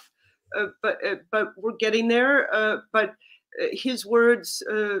enough, but we're getting there. But his words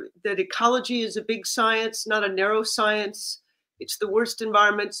that ecology is a big science, not a narrow science. It's the worst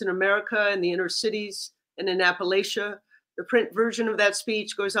environments in America and the inner cities and in Appalachia. The print version of that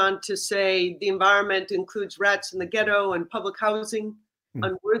speech goes on to say the environment includes rats in the ghetto and public housing,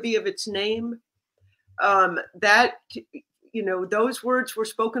 unworthy of its name. That, you know, those words were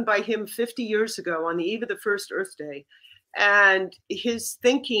spoken by him 50 years ago on the eve of the first Earth Day. And his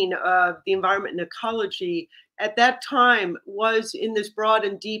thinking of the environment and ecology at that time was in this broad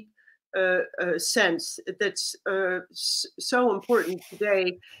and deep sense that's so important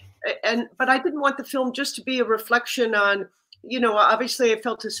today. But I didn't want the film just to be a reflection on, you know, obviously I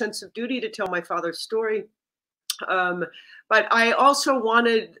felt a sense of duty to tell my father's story. But I also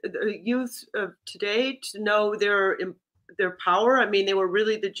wanted the youth of today to know their power. I mean, they were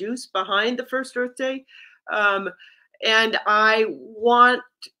really the juice behind the first Earth Day. And I want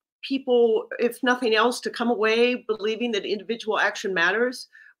people, if nothing else, to come away believing that individual action matters,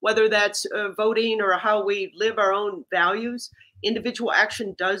 whether that's voting or how we live our own values. Individual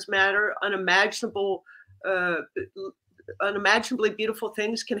action does matter. Unimaginably beautiful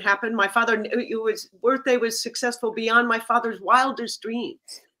things can happen. My father, his birthday was successful beyond my father's wildest dreams.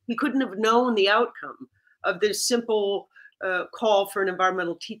 He couldn't have known the outcome of this simple call for an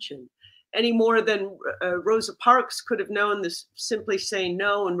environmental teach-in any more than Rosa Parks could have known this simply saying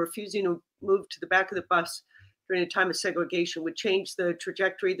no and refusing to move to the back of the bus during a time of segregation would change the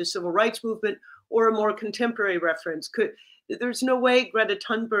trajectory of the civil rights movement, or a more contemporary reference. There's no way Greta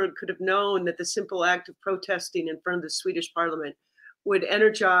Thunberg could have known that the simple act of protesting in front of the Swedish parliament would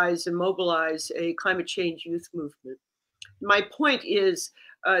energize and mobilize a climate change youth movement. My point is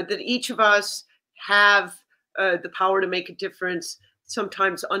that each of us have the power to make a difference.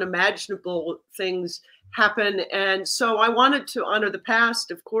 Sometimes unimaginable things happen. And so I wanted to honor the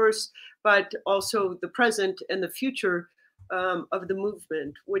past, of course, but also the present and the future of the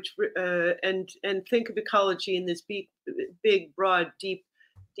movement, which and think of ecology in this big, broad, deep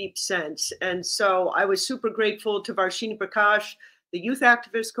sense. And so I was super grateful to Varshini Prakash, the youth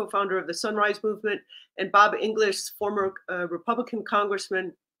activist, co-founder of the Sunrise Movement, and Bob English, former Republican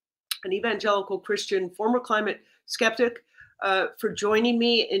congressman, an evangelical Christian, former climate skeptic, for joining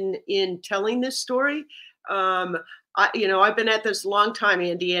me in telling this story. I've been at this a long time,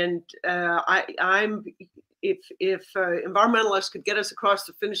 Andy, and if environmentalists could get us across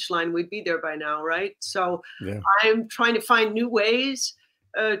the finish line, we'd be there by now, right? So yeah. I'm trying to find new ways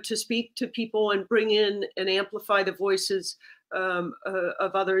to speak to people and bring in and amplify the voices of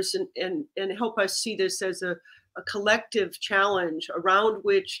others and help us see this as a collective challenge around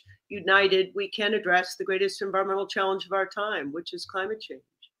which, united, we can address the greatest environmental challenge of our time, which is climate change.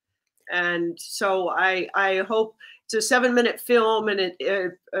 And so I hope it's a 7-minute film, and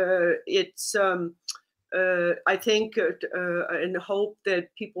it's I think and hope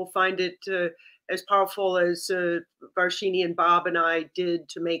that people find it as powerful as Varshini and Bob and I did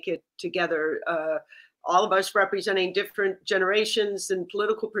to make it together. All of us representing different generations and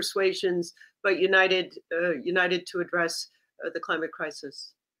political persuasions, but united to address the climate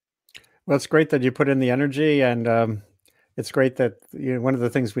crisis. Well, it's great that you put in the energy, and it's great that one of the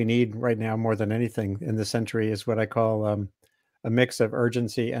things we need right now more than anything in this century is what I call a mix of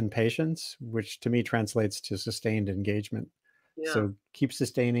urgency and patience, which to me translates to sustained engagement. Yeah. So keep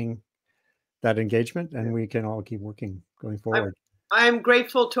sustaining that engagement, and we can all keep working going forward. I'm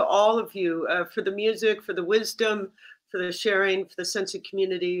grateful to all of you for the music, for the wisdom, for the sharing, for the sense of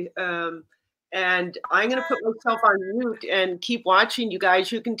community. And I'm going to put myself on mute and keep watching. You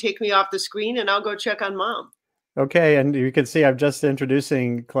guys, you can take me off the screen and I'll go check on Mom. Okay. And you can see I'm just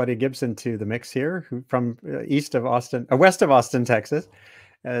introducing Claudia Gibson to the mix here, from west of Austin, Texas.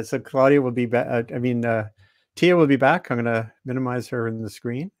 So Claudia will be back. Tia will be back. I'm going to minimize her in the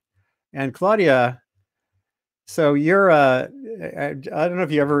screen. And Claudia, so you're, I don't know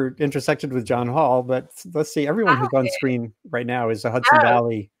if you ever intersected with John Hall, but let's see, everyone who's on screen right now is a Hudson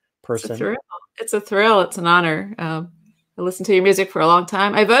Valley person. It's a thrill. It's an honor. I listened to your music for a long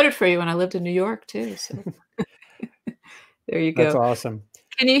time. I voted for you when I lived in New York too. So there you go. That's awesome.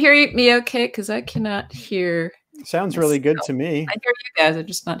 Can you hear me okay? Because I cannot hear. Sounds really good to me. I hear you guys. I'm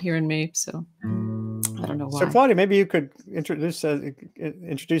just not hearing me. So I don't know why. So Claudia, maybe you could introduce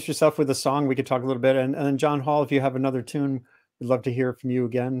yourself with a song. We could talk a little bit. And then John Hall, if you have another tune, we'd love to hear from you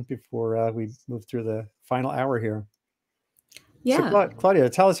again before we move through the final hour here. Yeah. So Claudia,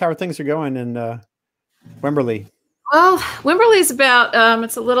 tell us how things are going in Wimberley. Well, Wimberley is about,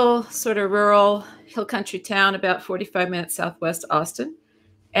 it's a little sort of rural hill country town about 45 minutes southwest Austin.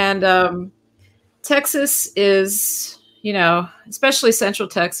 And Texas is, you know, especially Central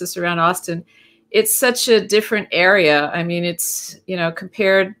Texas around Austin, it's such a different area. I mean, it's, you know,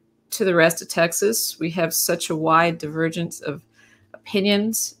 compared to the rest of Texas, we have such a wide divergence of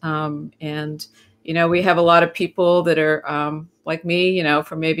opinions. And, you know, we have a lot of people that are like me, you know,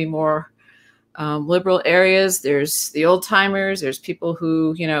 from maybe more liberal areas. There's the old timers. There's people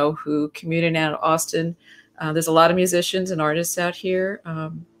who, you know, who commute in and out of Austin. There's a lot of musicians and artists out here.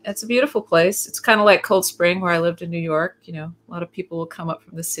 It's a beautiful place. It's kind of like Cold Spring, where I lived in New York. You know, a lot of people will come up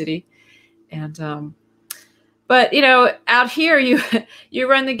from the city. And but, you know, out here, you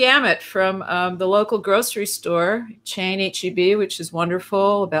run the gamut from the local grocery store chain, H-E-B, which is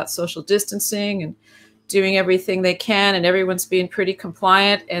wonderful, about social distancing and doing everything they can, and everyone's being pretty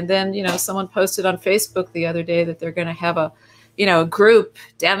compliant. And then, you know, someone posted on Facebook the other day that they're going to have a, you know, a group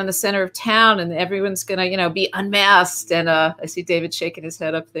down in the center of town, and everyone's going to, you know, be unmasked. And I see David shaking his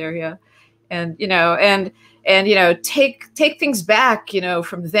head up there. Yeah. And, you know, and, you know, take things back, you know,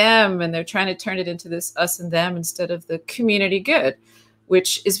 from them. And they're trying to turn it into this us and them instead of the community good,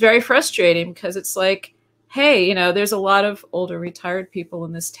 which is very frustrating, because it's like, hey, you know, there's a lot of older retired people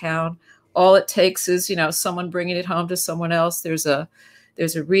in this town. All it takes is, you know, someone bringing it home to someone else. There's a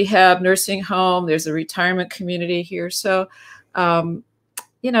rehab nursing home. There's a retirement community here. So,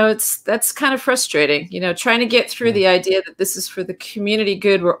 you know, that's kind of frustrating, you know, trying to get through the idea that this is for the community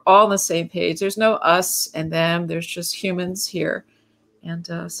good. We're all on the same page. There's no us and them. There's just humans here.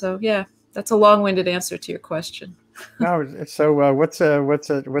 And so, yeah, that's a long-winded answer to your question. No, so what's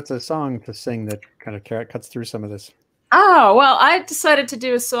a song to sing that kind of cuts through some of this? Oh, well, I decided to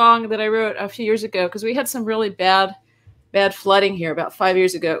do a song that I wrote a few years ago, because we had some really bad flooding here about 5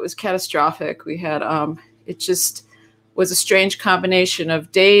 years ago. It was catastrophic. We had, it just was a strange combination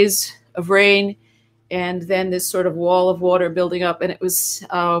of days of rain and then this sort of wall of water building up. And it was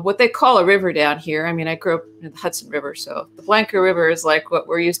what they call a river down here. I mean, I grew up in the Hudson River, so the Blanco River is like what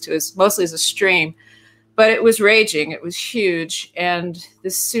we're used to, is mostly as a stream. But it was raging. It was huge. And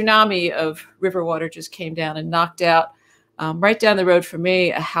this tsunami of river water just came down and knocked out, right down the road from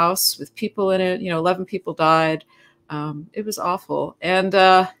me, a house with people in it. You know, 11 people died. It was awful. And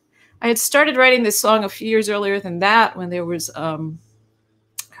I had started writing this song a few years earlier than that, when there was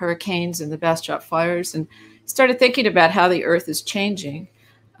hurricanes and the Bastrop fires, and started thinking about how the earth is changing.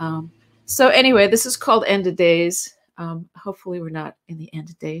 So anyway, this is called End of Days. Hopefully we're not in the end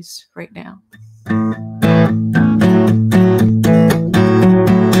of days right now.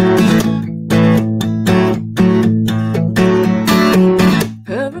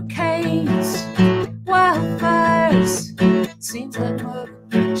 Hurricanes, wildfires, seems like mother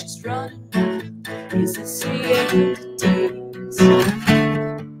nature's running. Is this the end of days?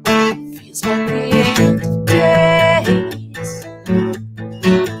 Feels like the end of days.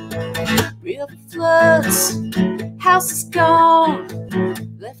 River floods, house is gone,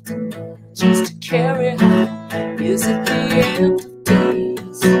 left in mud just to carry home. Is it the end of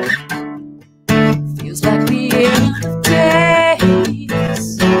days? Feels like the end of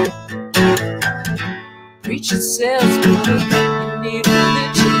days. Preach yourselves, you need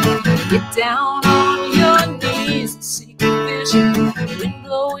religion. Get down on your knees and seek a vision. Wind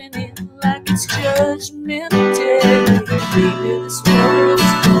blowing in like it's judgment day. Maybe this world is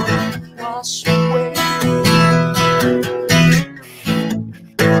gonna wash away.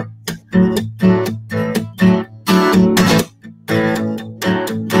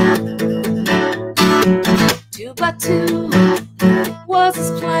 Two by two was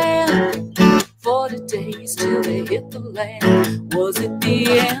his plan. 40 days till they hit the land. Was it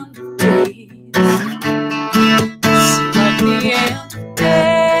the end of days? Seemed like the end of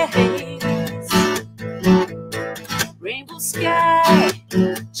days. Rainbow sky,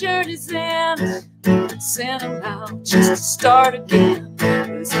 journey's end. Send them out just to start again.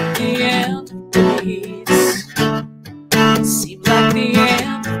 Is it the end of days? Seemed like the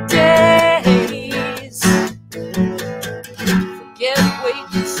end of days. Forget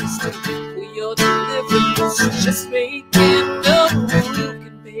waiting system for your deliverance. Just making no you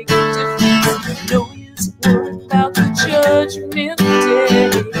can make a difference. No use worrying about the judgment day.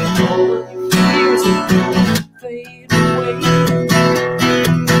 All of your fears will fade away.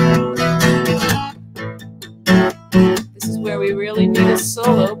 This is where we really need a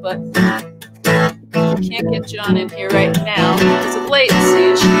solo, but can't get John in here right now because of latency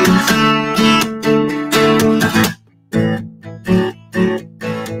issues.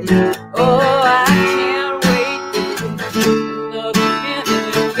 Oh, I can't wait another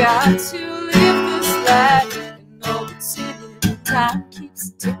minute. Got to live this life and know it's in it. Time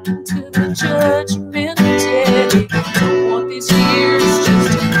keeps ticking to the judgment day. Don't want these years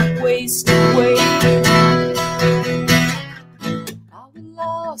just to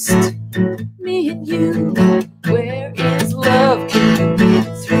lost, me and you. Where is love? Can we make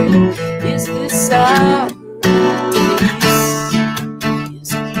it through? Is this our race?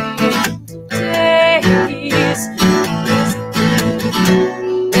 Is it the end of days? Is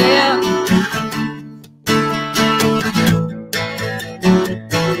it yeah.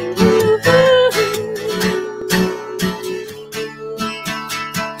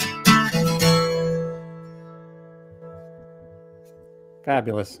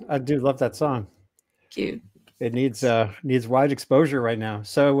 Fabulous. I do love that song. Thank you. It needs wide exposure right now.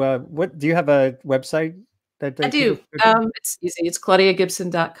 So what do you have a website that I do. It's easy. It's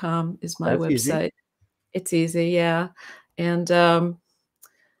claudiagibson.com is my That's website. easy. It's easy, yeah. And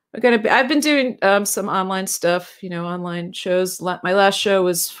I've been doing some online stuff, online shows. My last show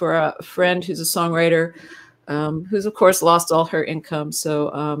was for a friend who's a songwriter, who's of course lost all her income.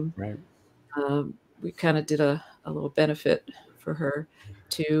 So right. We kind of did a little benefit for her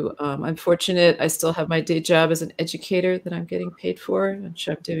too. I'm fortunate. I still have my day job as an educator that I'm getting paid for, which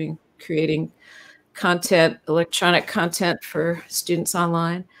I'm creating content, electronic content for students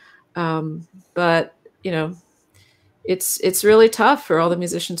online. But it's really tough for all the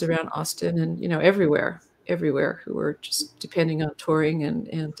musicians around Austin and everywhere who are just depending on touring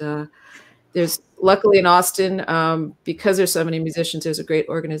and there's luckily in Austin because there's so many musicians. There's a great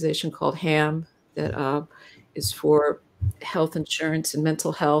organization called HAM that is for health insurance and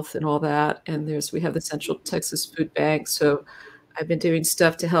mental health and all that. And we have the Central Texas Food Bank. So I've been doing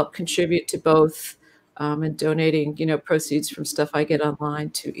stuff to help contribute to both and donating, proceeds from stuff I get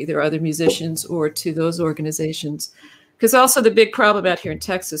online to either other musicians or to those organizations. Because also the big problem out here in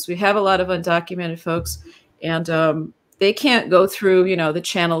Texas, we have a lot of undocumented folks and they can't go through, the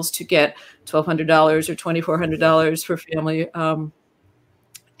channels to get $1,200 or $2,400 for family.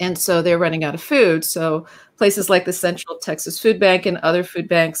 And so they're running out of food. So places like the Central Texas Food Bank and other food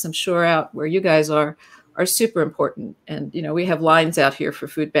banks, I'm sure out where you guys are super important. And, we have lines out here for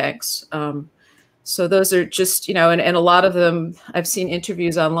food banks. So those are just, and a lot of them, I've seen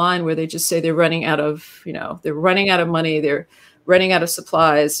interviews online where they just say they're running out of, they're running out of money, they're running out of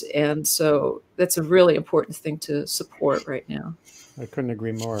supplies. And so that's a really important thing to support right now. I couldn't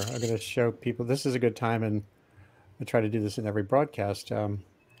agree more. I'm going to show people, this is a good time, and I try to do this in every broadcast.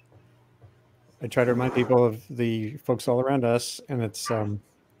 I try to remind people of the folks all around us, and it's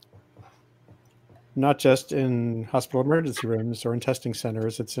not just in hospital emergency rooms or in testing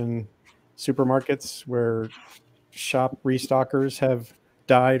centers. It's in supermarkets where shop restockers have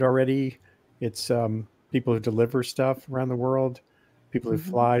died already. It's people who deliver stuff around the world, people who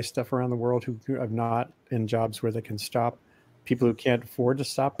fly stuff around the world who are not in jobs where they can stop, people who can't afford to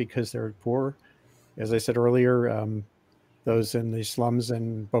stop because they're poor. As I said earlier, those in the slums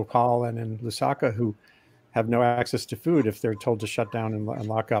in Bhopal and in Lusaka who have no access to food if they're told to shut down and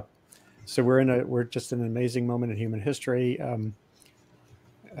lock up. So we're just in an amazing moment in human history.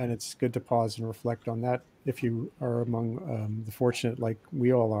 And it's good to pause and reflect on that if you are among the fortunate, like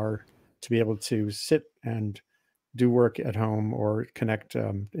we all are, to be able to sit and do work at home or connect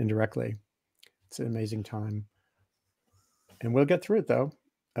indirectly. It's an amazing time. And we'll get through it, though.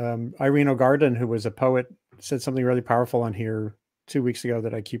 Irene O'Garden, who was a poet, said something really powerful on here 2 weeks ago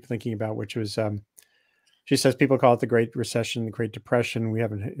that I keep thinking about, which was, she says people call it the Great Recession, the Great Depression. We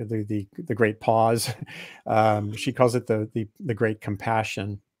haven't the Great Pause. She calls it the Great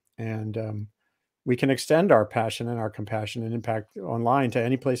Compassion. And we can extend our passion and our compassion and impact online to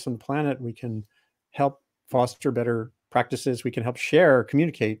any place on the planet. We can help foster better practices. We can help share,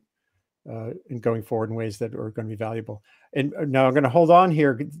 communicate in going forward in ways that are going to be valuable. And now I'm going to hold on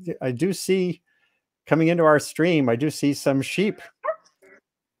here. I do see coming into our stream, I do see some sheep.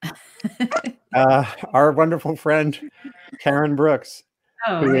 Our wonderful friend, Karen Brooks,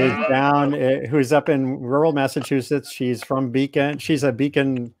 who is up in rural Massachusetts. She's from Beacon. She's a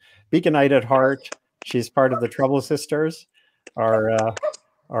Beaconite at heart. She's part of the Trouble Sisters, our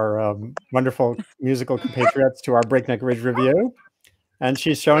wonderful musical compatriots to our Breakneck Ridge Review. And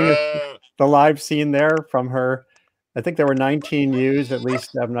she's showing us the live scene there from her. I think there were 19 ewes, at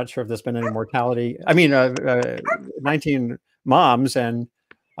least. I'm not sure if there's been any mortality. I mean, 19 moms and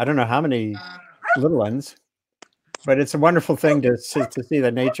I don't know how many little ones. But it's a wonderful thing to see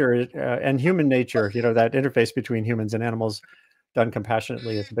that nature and human nature, that interface between humans and animals done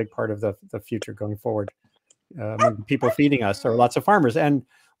compassionately is a big part of the future going forward. Among people feeding us, there are lots of farmers. And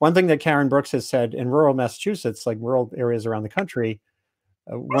one thing that Karen Brooks has said in rural Massachusetts, like rural areas around the country,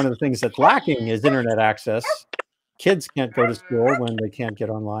 one of the things that's lacking is internet access. Kids can't go to school when they can't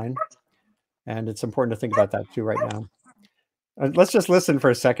get online. And it's important to think about that too right now. Let's just listen for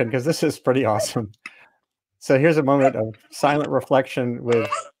a second because this is pretty awesome. So here's a moment of silent reflection with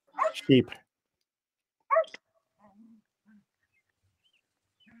sheep.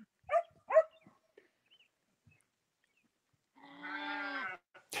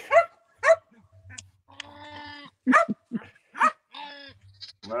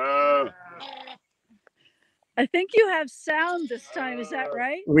 I think you have sound this time. Is that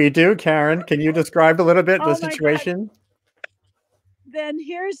right? We do, Karen. Can you describe a little bit the Oh my God. situation? Then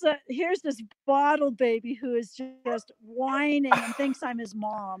here's this bottle baby who is just whining and thinks I'm his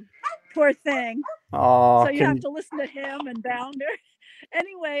mom. Poor thing. Oh, So you have to listen to him and Bounder.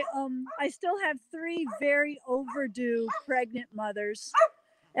 Anyway, I still have 3 very overdue pregnant mothers.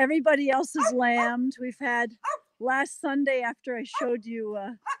 Everybody else is lambed. We've had last Sunday after I showed you,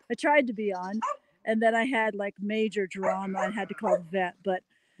 I tried to be on, and then I had like major drama. I had to call the vet, but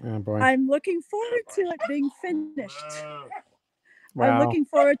oh, boy. I'm looking forward to it being finished. Wow. I'm looking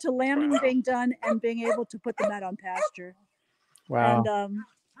forward to lambing being done and being able to put them out on pasture. Wow. And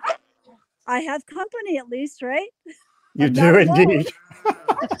I have company at least, right? You do indeed.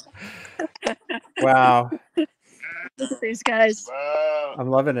 Wow. Look at these guys. I'm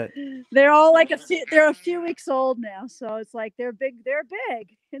loving it. They're all like they're a few weeks old now, so it's like they're big. They're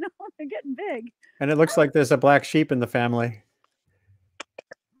big, you know. They're getting big. And it looks like there's a black sheep in the family.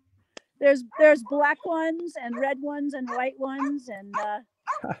 There's black ones and red ones and white ones, and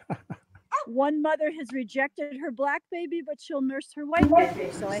one mother has rejected her black baby, but she'll nurse her white baby,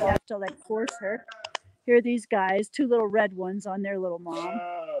 so I have to like force her. Here are these guys, 2 little red ones on their little mom.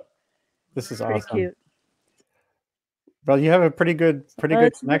 This is pretty awesome. Cute. Well, you have a pretty good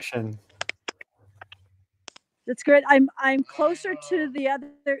connection. That's great. I'm closer to the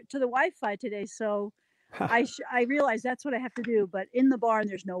Wi-Fi today, so I realize that's what I have to do. But in the barn,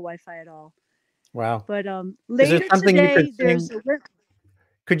 there's no Wi-Fi at all. Wow. But later today, there's a.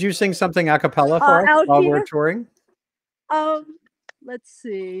 Could you sing something a cappella for us while we're touring? Let's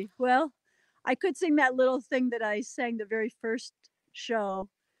see. Well, I could sing that little thing that I sang the very first show,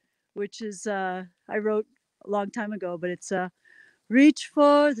 which is I wrote a long time ago, but it's reach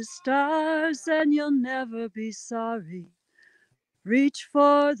for the stars and you'll never be sorry. Reach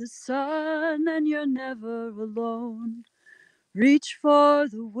for the sun and you're never alone. Reach for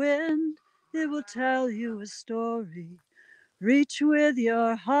the wind, it will tell you a story. Reach with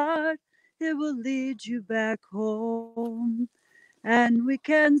your heart, it will lead you back home. And we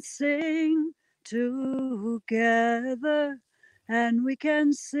can sing together, and we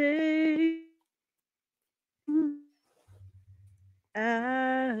can sing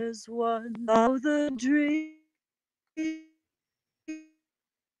as one. Oh, the dream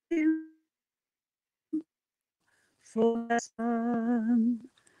for the sun.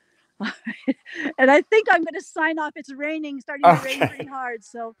 And I think I'm going to sign off. It's raining, starting to rain pretty hard.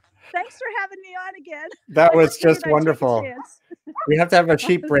 So thanks for having me on again. That was just wonderful. We have to have a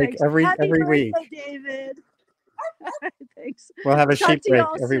sheep break every week. David. Thanks. We'll have a sheep break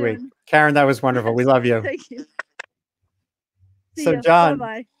every week. Karen, that was wonderful. We love you. Thank you. So John,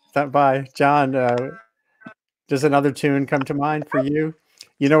 bye. John, does another tune come to mind for you?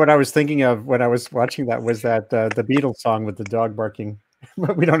 You know what I was thinking of when I was watching that was that the Beatles song with the dog barking.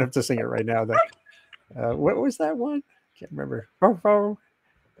 But we don't have to sing it right now. What was that one? Can't remember.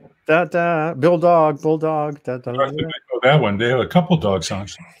 Da, da, bulldog. Da, da, da. That one. They have a couple dog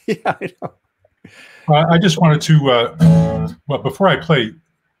songs. Yeah, I know. I just wanted to, before I play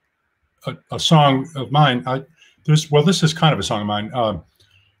a song of mine, this is kind of a song of mine.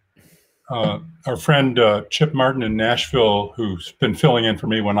 Our friend Chip Martin in Nashville, who's been filling in for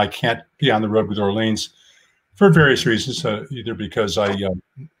me when I can't be on the road with Orleans for various reasons, either because I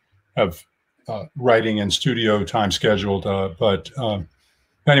have writing and studio time scheduled, but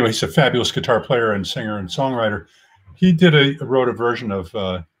anyway, he's a fabulous guitar player and singer and songwriter. He wrote a version of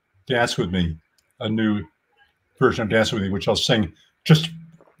Dance With Me, a new version of Dance With Me, which I'll sing just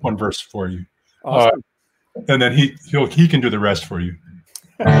one verse for you. Awesome. And then he can do the rest for you.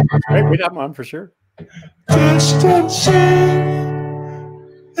 Right, we got one for sure. Distancing.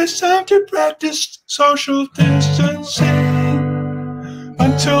 It's time to practice social distancing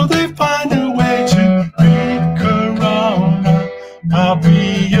until they find a way to beat Corona. I'll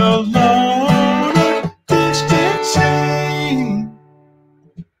be alone. Distancing.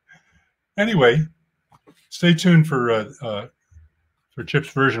 Anyway, stay tuned for Chip's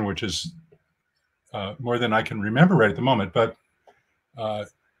version, which is more than I can remember right at the moment, but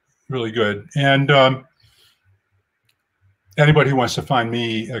really good. And anybody who wants to find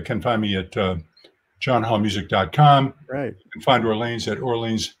me can find me at johnhallmusic.com. Right. You can find Orleans at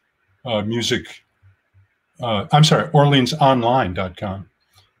orleansonline.com.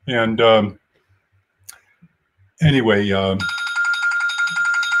 And anyway,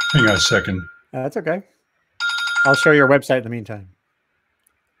 Hang on a second. That's okay. I'll show you our website in the meantime.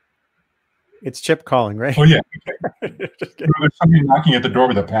 It's Chip calling, right? Oh, yeah. There's somebody knocking at the door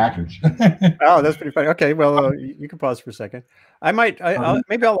with a package. Oh, that's pretty funny. Okay, well, you can pause for a second. Maybe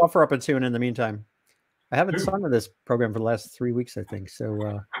I'll offer up a tune in the meantime. I haven't sung on this program for the last 3 weeks, I think.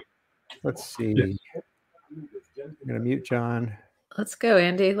 So let's see. Yeah. I'm going to mute John. Let's go,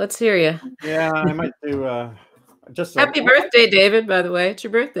 Andy. Let's hear you. Yeah, I might do just happy birthday, David, by the way. It's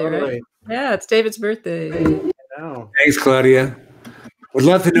your birthday, right? Yeah, it's David's birthday. Thanks, Claudia. Would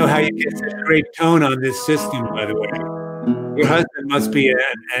love to know how you get such great tone on this system, by the way. Your husband must be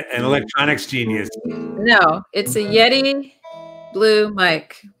an electronics genius. No, it's a Yeti Blue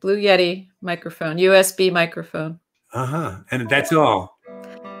Yeti microphone, USB microphone. And that's all.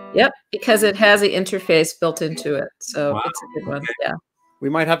 Yep, because it has the interface built into it. So it's a good one. Yeah. We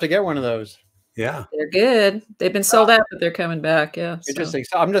might have to get one of those. Yeah. They're good. They've been sold out, but they're coming back. Yeah. Interesting.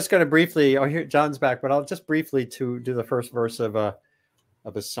 So I'm just going to briefly, here John's back, but I'll just briefly do the first verse of a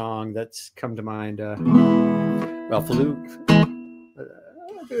song that's come to mind. Well,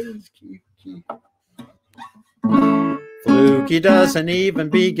 Fluky doesn't even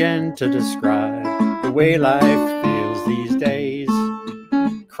begin to describe the way life feels these days.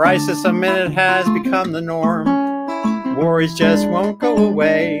 Crisis a minute has become the norm. Worries just won't go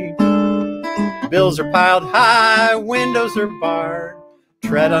away. Bills are piled high, windows are barred.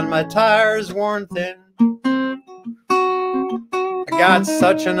 Tread on my tires worn thin. I got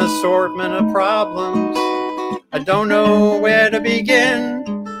such an assortment of problems, I don't know where to begin.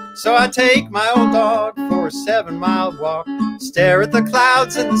 So I take my old dog for a 7-mile walk, stare at the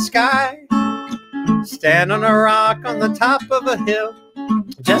clouds in the sky, stand on a rock on the top of a hill,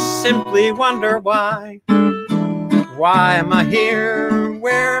 just simply wonder why. Why am I here?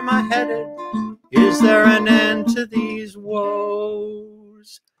 Where am I headed? Is there an end to these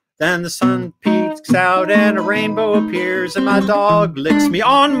woes? Then the sun peeks out and a rainbow appears and my dog licks me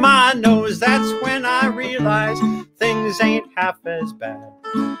on my nose. That's when I realize things ain't half as bad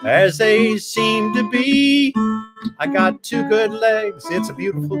as they seem to be. I got 2 good legs, it's a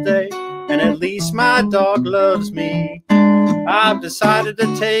beautiful day, and at least my dog loves me. I've decided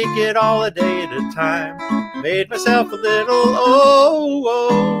to take it all a day at a time. Made myself a little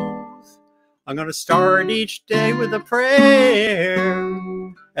oath. I'm gonna start each day with a prayer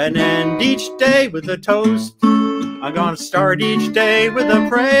and end each day with a toast. I'm gonna start each day with a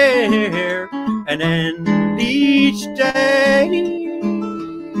prayer and end each day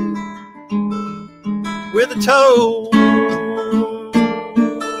with a toast.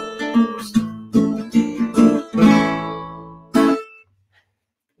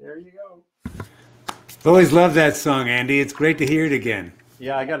 There you go. Always love that song, Andy. It's great to hear it again.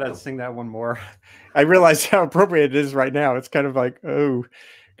 Yeah, I gotta sing that one more. I realize how appropriate it is right now. It's kind of like, oh,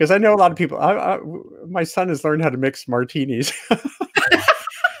 because I know a lot of people. My son has learned how to mix martinis.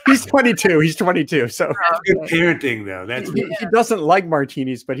 He's 22. He's 22. So that's good parenting, though. He doesn't like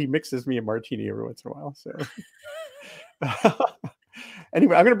martinis, but he mixes me a martini every once in a while. So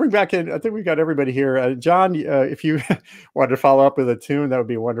anyway, I'm going to bring back in. I think we've got everybody here. John, if you wanted to follow up with a tune, that would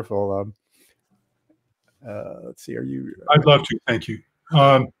be wonderful. Let's see. Are you? I'd love to. Thank you.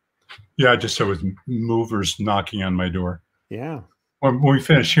 Yeah, just so with movers knocking on my door. Yeah. When we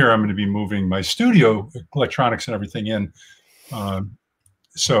finish here, I'm going to be moving my studio electronics and everything in. But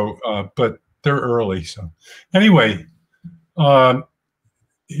they're early. So anyway,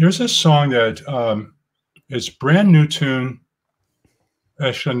 here's a song that is brand new tune.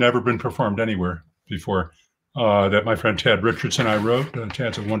 Actually, never been performed anywhere before. That my friend Tad Richardson and I wrote.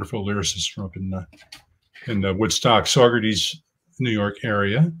 Tad's a wonderful lyricist from up in the Woodstock, Saugerties, New York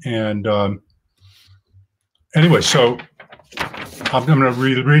area. And anyway, so I'm going to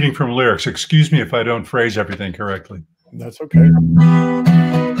read reading from lyrics. Excuse me if I don't phrase everything correctly. That's okay.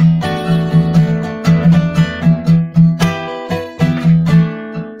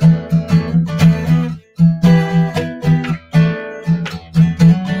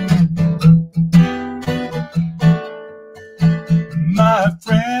 My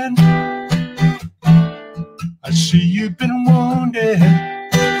friend, I see you've been wounded.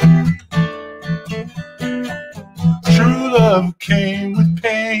 True love came with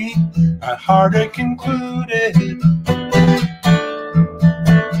pain, a heartache included.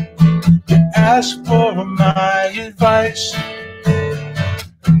 You asked for my advice,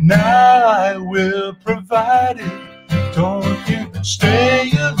 and now I will provide it. Don't you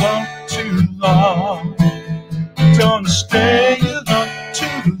stay alone too long. Don't stay alone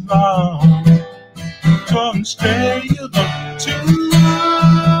too long. Don't stay alone too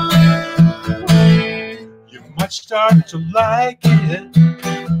long. You might start to like it.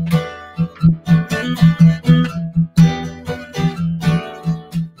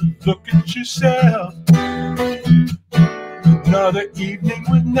 myself. Another evening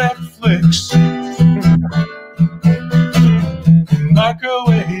with Netflix.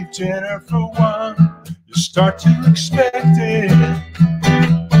 Microwave dinner for one. You start to expect it.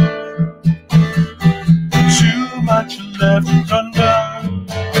 Too much left undone.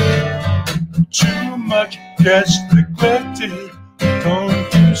 Too much gets neglected.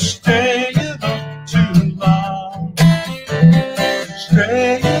 Don't you stay alone too long.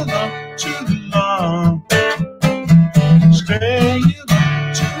 Stay alone too long. Stay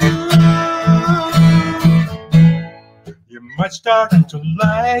alone too long. You might start to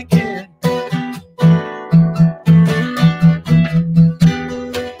like it.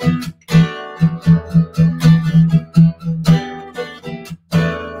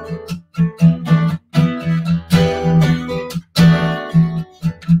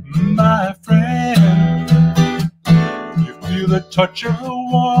 My friend, you feel the touch of a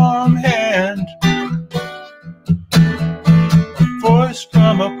warm hand. A voice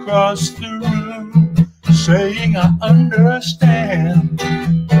from across the room saying, I understand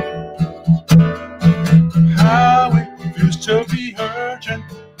how it feels to be hurting.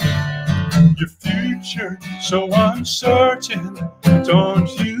 Your future so uncertain. Don't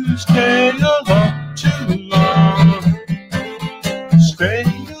you stay alone too long. Stay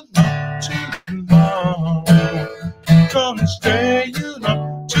alone too long. Don't stay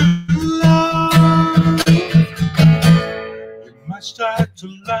alone too long. You might start to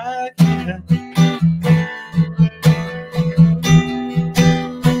like it.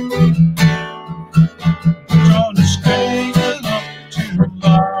 Don't stay alone too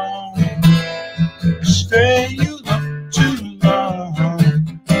long. Stay alone too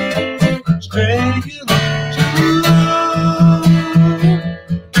long. Stay alone too long.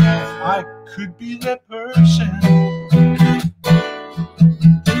 I could be that person.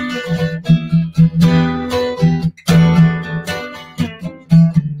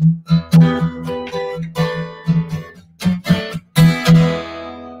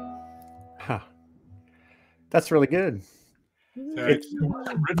 Huh. That's really good. Thanks. What's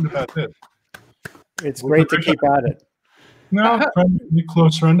written about this? It's great to keep at it. No, a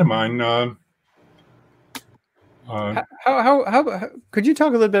close friend of mine. How could you talk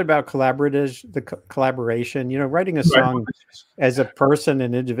a little bit about collaboration? You know, writing a song as a person,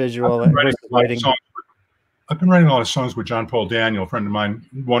 an individual, versus writing. I've been writing a lot of songs with John Paul Daniel, a friend of mine,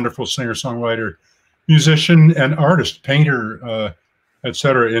 wonderful singer-songwriter, musician, and artist, painter,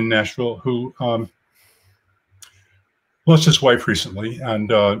 etc. in Nashville, who lost his wife recently,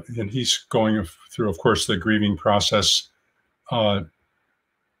 and he's going through, of course, the grieving process. But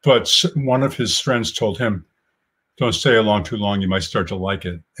one of his friends told him, "Don't stay along too long; you might start to like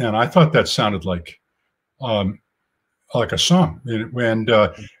it." And I thought that sounded like a song,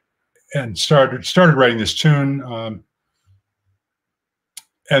 and started writing this tune.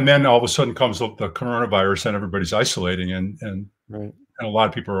 And then all of a sudden comes the coronavirus, and everybody's isolating, and a lot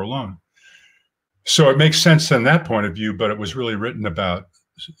of people are alone. So it makes sense from that point of view, but it was really written about,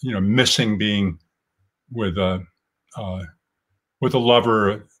 missing being with a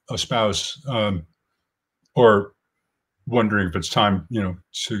lover, a spouse, or wondering if it's time,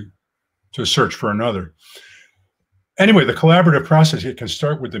 to search for another. Anyway, the collaborative process, it can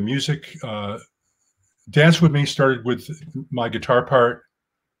start with the music. Dance With Me started with my guitar part,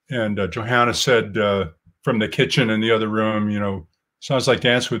 and Johanna said from the kitchen in the other room, sounds like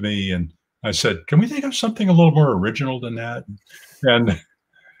Dance With Me. And I said, can we think of something a little more original than that? And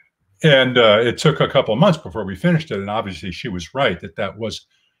it took a couple of months before we finished it. And obviously she was right that was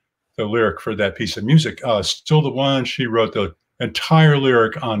the lyric for that piece of music. Still the One, she wrote the entire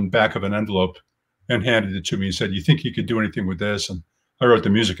lyric on back of an envelope and handed it to me and said, you think you could do anything with this? And I wrote the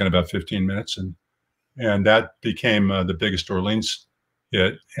music in about 15 minutes. And that became the biggest Orleans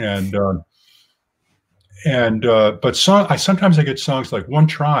hit. But sometimes I get songs like One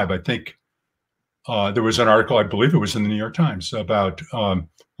Tribe. I think there was an article, I believe it was in the New York Times, about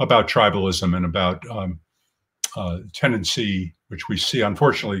tribalism and about tendency, which we see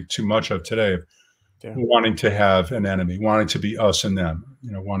unfortunately too much of today, wanting to have an enemy, wanting to be us and them,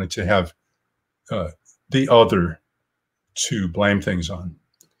 wanting to have the other to blame things on,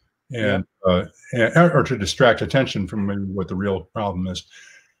 or to distract attention from maybe what the real problem is.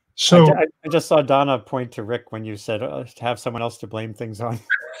 So I just saw Donna point to Rick when you said to have someone else to blame things on.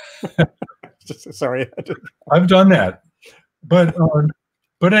 Sorry, I've done that, but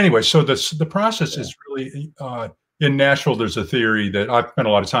anyway, so the process is really in Nashville. There's a theory that I've spent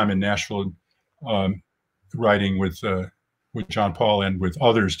a lot of time in Nashville writing with John Paul and with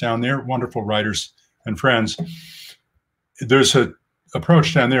others down there, wonderful writers and friends. There's a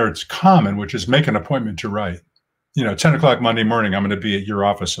approach down there, it's common, which is make an appointment to write. 10 o'clock Monday morning, I'm going to be at your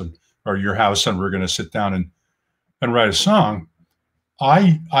office or your house, and we're going to sit down and write a song.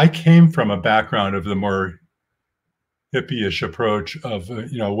 I came from a background of the more hippie-ish approach of,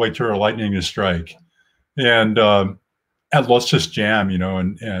 wait for lightning to strike. And let's just jam,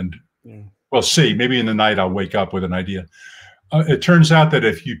 and we'll see. Maybe in the night I'll wake up with an idea. It turns out that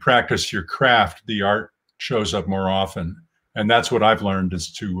if you practice your craft, the art shows up more often. And that's what I've learned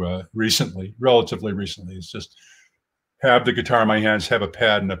is to relatively recently, is just have the guitar in my hands, have a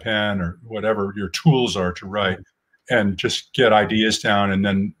pad and a pen or whatever your tools are to write, and just get ideas down. And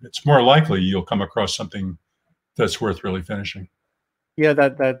then it's more likely you'll come across something that's worth really finishing. Yeah,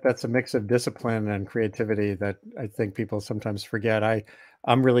 that's a mix of discipline and creativity that I think people sometimes forget.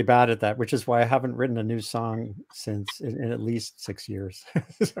 I'm really bad at that, which is why I haven't written a new song since in at least 6 years.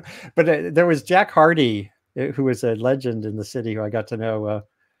 But there was Jack Hardy, who was a legend in the city, who I got to know.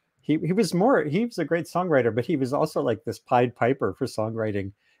 He was a great songwriter, but he was also like this Pied Piper for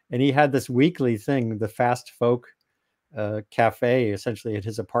songwriting. And he had this weekly thing, the Fast Folk Cafe, essentially at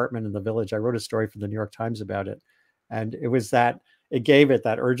his apartment in the Village. I wrote a story for the New York Times about it. And it gave it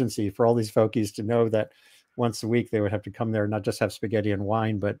that urgency for all these folkies to know that once a week they would have to come there and not just have spaghetti and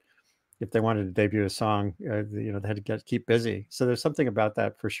wine, but if they wanted to debut a song, they had to keep busy. So there's something about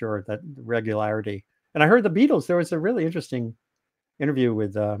that for sure, that regularity. And I heard the Beatles, there was a really interesting interview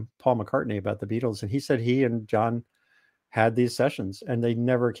with Paul McCartney about the Beatles. And he said he and John had these sessions and they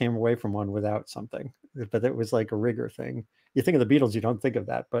never came away from one without something, but it was like a rigor thing. You think of the Beatles, you don't think of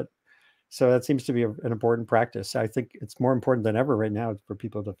that, but so that seems to be an important practice. I think it's more important than ever right now for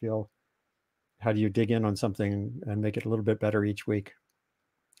people to feel, how do you dig in on something and make it a little bit better each week?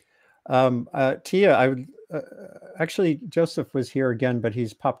 Tia, I would actually, Joseph was here again, but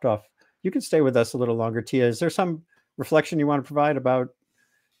he's popped off. You can stay with us a little longer. Tia, is there some reflection you want to provide about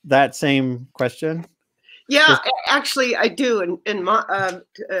that same question? Yeah, actually I do. And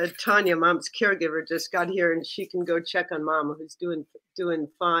Tanya, Mom's caregiver, just got here and she can go check on Mom, who's doing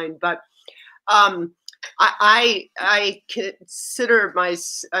fine. But I consider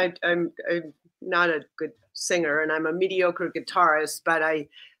I'm not a good singer and I'm a mediocre guitarist, but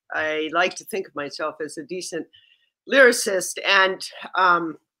I like to think of myself as a decent lyricist. And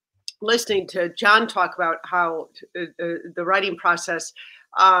listening to John talk about how the writing process,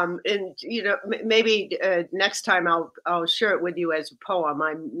 and maybe next time I'll share it with you as a poem.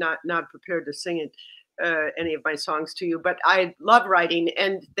 I'm not prepared to sing it, any of my songs to you, but I love writing,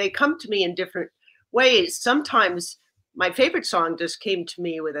 and they come to me in different ways. Sometimes my favorite song just came to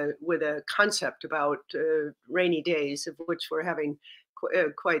me with a concept about rainy days, of which we're having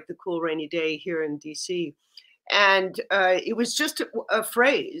quite the cool rainy day here in DC. And it was just a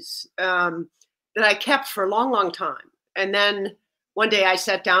phrase that I kept for a long, long time. And then one day I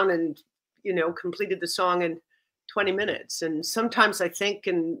sat down and, completed the song in 20 minutes. And sometimes I think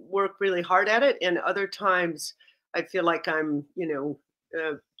and work really hard at it. And other times I feel like I'm,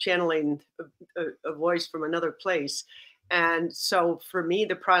 channeling a voice from another place. And so for me,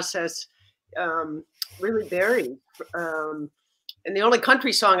 the process really varied. And the only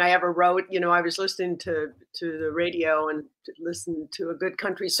country song I ever wrote, I was listening to the radio and listened to a good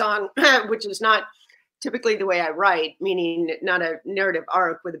country song, which is not typically the way I write, meaning not a narrative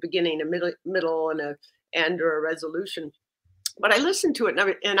arc with a beginning, a middle, and an end or a resolution. But I listened to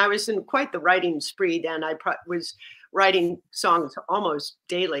it, and I was in quite the writing spree then. I was writing songs almost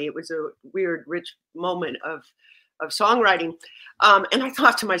daily. It was a weird, rich moment of songwriting. And I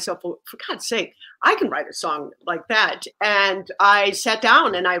thought to myself, well, for God's sake, I can write a song like that. And I sat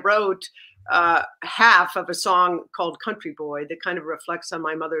down and I wrote half of a song called Country Boy that kind of reflects on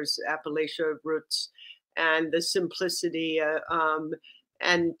my mother's Appalachia roots and the simplicity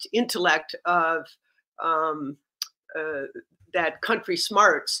and intellect of that country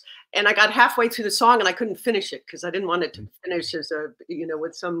smarts. And I got halfway through the song and I couldn't finish it because I didn't want it to finish as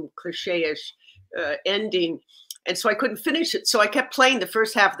with some cliche-ish ending. And so I couldn't finish it. So I kept playing the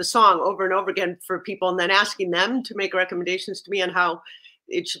first half of the song over and over again for people and then asking them to make recommendations to me on how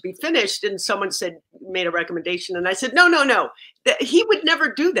it should be finished. And someone made a recommendation. And I said, no, he would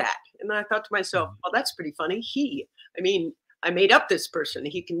never do that. And I thought to myself, well, that's pretty funny. I made up this person.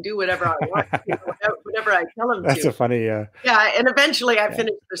 He can do whatever I want, whatever I tell him to. That's a funny. Yeah. And eventually I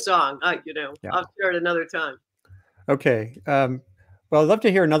finished the song, I'll share it another time. Okay. Well, I'd love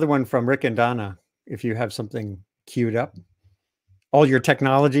to hear another one from Rick and Donna. If you have something queued up, all your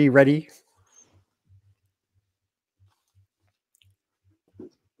technology ready.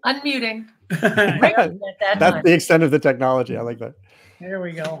 Unmuting. That's the extent of the technology. I like that. There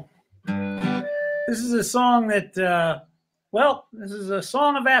we go. This is a song that Well, this is a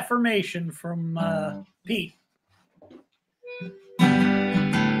song of affirmation from Pete.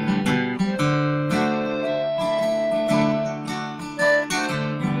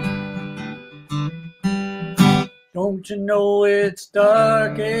 Don't you know it's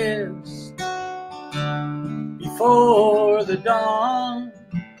darkest before the dawn?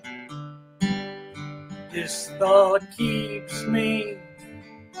 This thought keeps me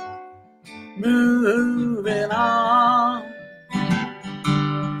moving on.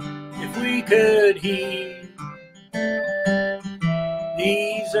 If we could heed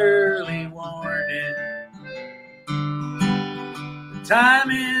these early warnings, the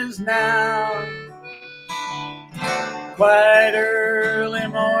time is now, quite early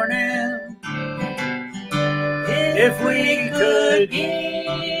morning. If we could heed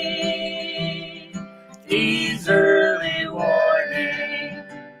these early warnings,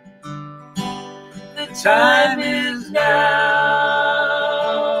 the time is now,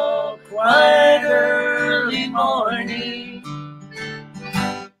 quite early morning.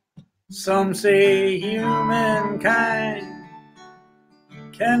 Some say humankind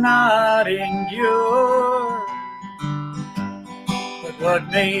cannot endure, but what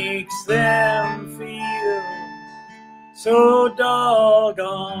makes them feel so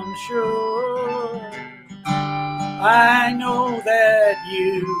doggone sure? I know that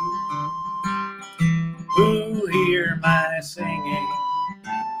you who hear my singing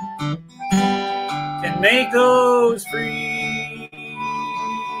can make those freedom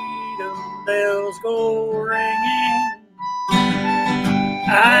bells go ringing.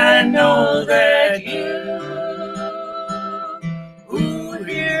 I know that you who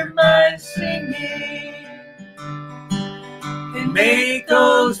hear my singing can make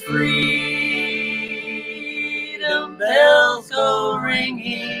those freedom bells go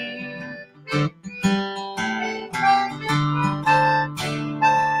ringing.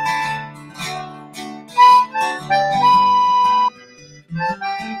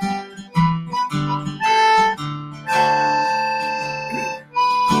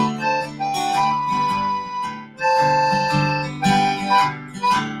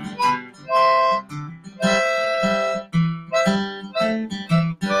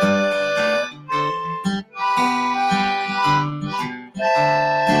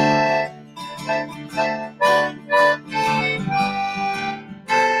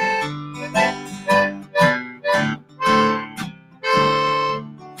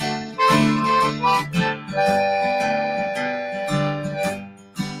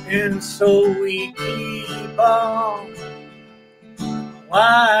 And so we keep on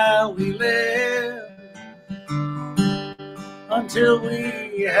while we live, until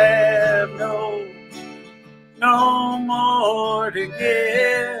we have no more to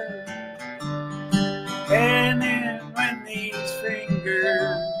give. And then when these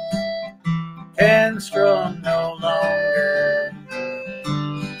fingers can strum no longer,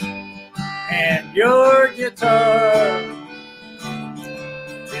 and your guitar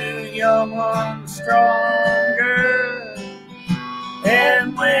young one stronger,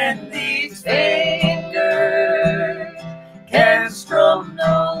 and when these fingers can strum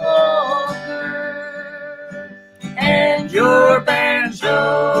no longer, and your banjo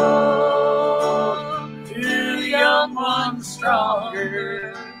too young one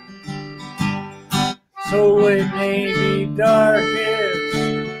stronger. So it may be darkest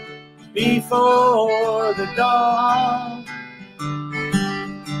before the dawn,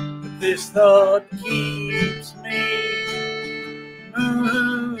 this thought keeps me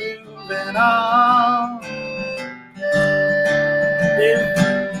moving on. If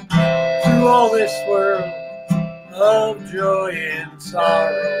through all this world of joy and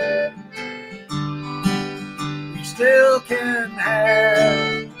sorrow, we still can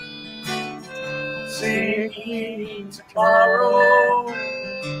have singing tomorrow.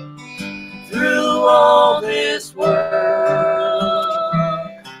 Through all this world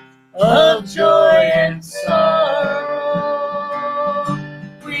of joy and sorrow,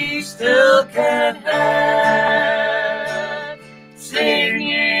 we still can have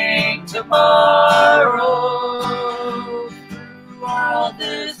singing tomorrow. Through all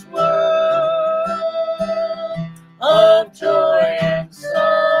this world of joy and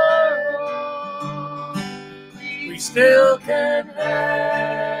sorrow, we still can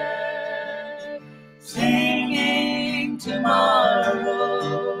have singing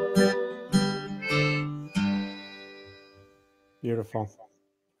tomorrow. Beautiful.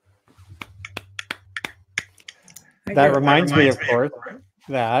 That reminds me, of course,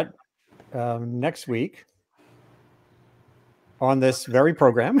 that next week on this very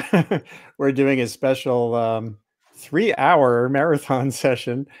program, we're doing a special 3-hour marathon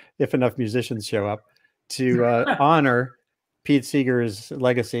session, if enough musicians show up, to honor Pete Seeger's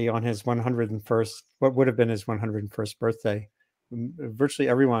legacy on his 101st, what would have been his 101st birthday. Virtually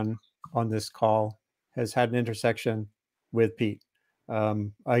everyone on this call has had an intersection with Pete.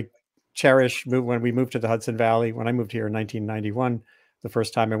 I cherish when we moved to the Hudson Valley. When I moved here in 1991, the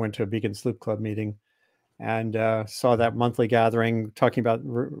first time I went to a Beacon Sloop Club meeting and saw that monthly gathering talking about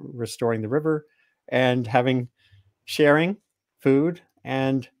restoring the river and sharing food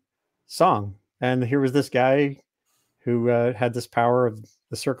and song. And here was this guy who had this power of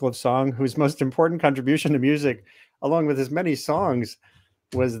the circle of song, whose most important contribution to music, along with his many songs,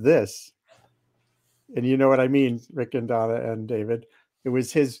 was this. And you know what I mean, Rick and Donna and David. It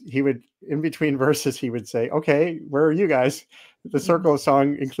was he would, in between verses, he would say, okay, where are you guys? The circle of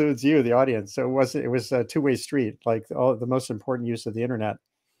song includes you, the audience. So it was a two-way street. Like the most important use of the internet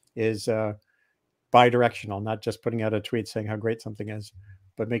is bi-directional, not just putting out a tweet saying how great something is,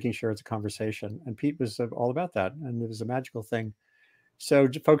 but making sure it's a conversation. And Pete was all about that. And it was a magical thing. So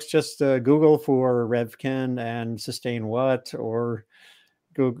folks, just Google for Revkin and Sustain What, or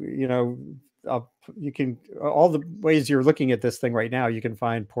Google, you can, all the ways you're looking at this thing right now, you can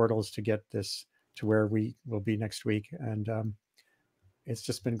find portals to get this to where we will be next week. And it's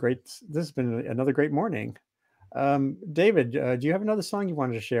just been great. This has been another great morning. David, do you have another song you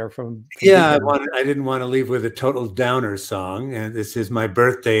wanted to share from Yeah, I didn't want to leave with a total downer song. And this is my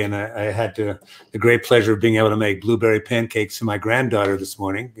birthday, and I had the great pleasure of being able to make blueberry pancakes to my granddaughter this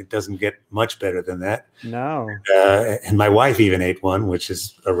morning. It doesn't get much better than that. No. And my wife even ate one, which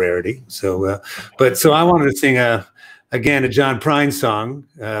is a rarity. So I wanted to sing again a John Prine song,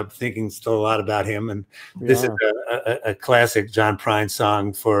 thinking still a lot about him. And this is a classic John Prine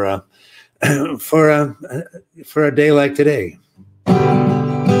song for a day like today.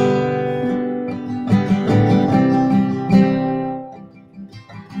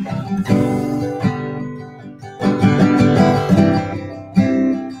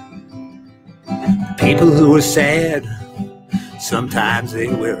 People who are sad, sometimes they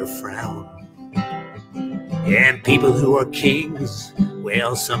wear a frown. And people who are kings,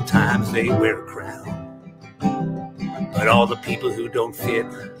 well, sometimes they wear a crown. But all the people who don't fit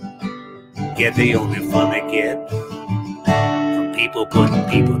get the only fun they get from people putting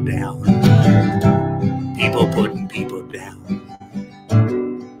people down. People putting people down.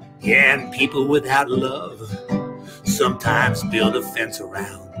 Yeah, and people without love sometimes build a fence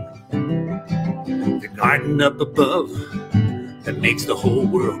around the garden up above that makes the whole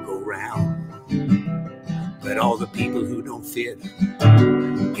world go round. But all the people who don't fit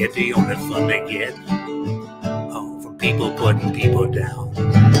get the only fun they get from people putting people down.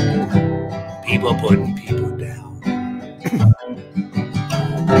 People putting people down.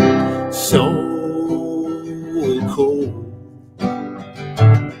 So cold.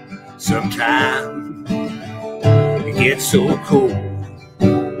 Sometimes it gets so cold.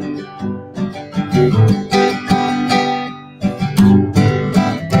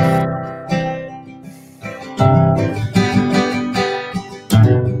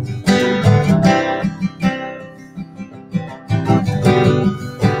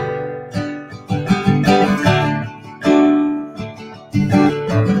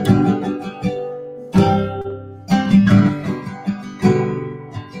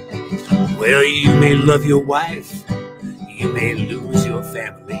 Well, you may love your wife, you may lose your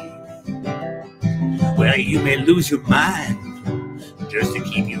family. Well, you may lose your mind just to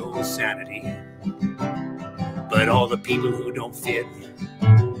keep your sanity. But all the people who don't fit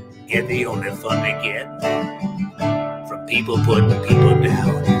get the only fun they get from people putting people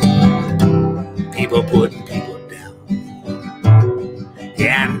down. People putting people down.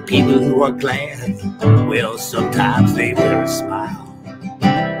 And people who are glad, well, sometimes they wear a smile.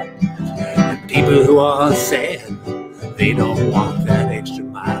 People who are sad, they don't walk that extra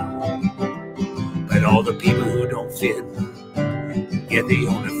mile. But all the people who don't fit get the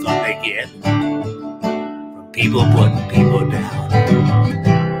only fun they get from people putting people down.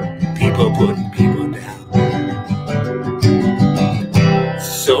 People putting people down.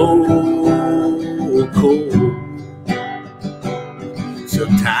 So cold.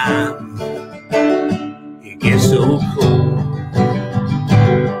 Sometimes it gets so cold.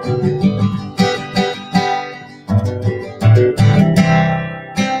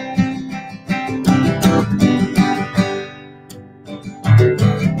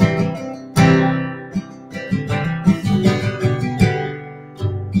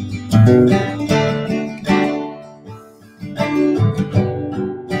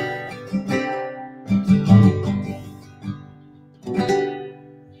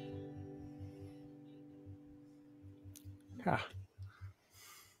 Ah,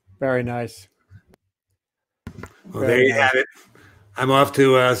 very nice. Well, there you have it. I'm off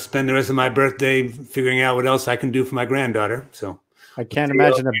to spend the rest of my birthday figuring out what else I can do for my granddaughter. So I can't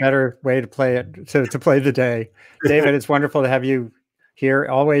imagine a better way to play it, to play the day. David, it's wonderful to have you here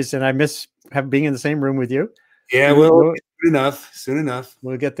always, and I miss being in the same room with you. Yeah, well, soon enough.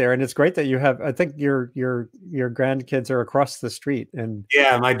 We'll get there, and it's great that you have. I think your grandkids are across the street, and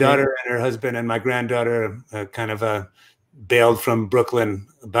yeah, my daughter and her husband and my granddaughter kind of bailed from Brooklyn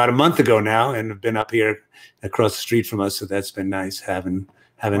about a month ago now, and have been up here across the street from us. So that's been nice having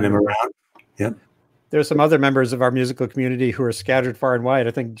them around. Yep. There's some other members of our musical community who are scattered far and wide.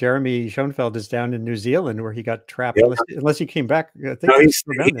 I think Jeremy Schoenfeld is down in New Zealand where he got trapped. Yeah. Unless he came back. I think he's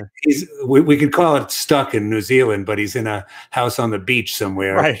still down there. We could call it stuck in New Zealand, but he's in a house on the beach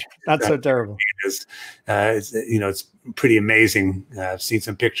somewhere. Right. Not so terrible. It's pretty amazing. I've seen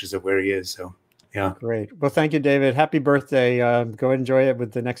some pictures of where he is. So, yeah. Great. Well, thank you, David. Happy birthday. Go enjoy it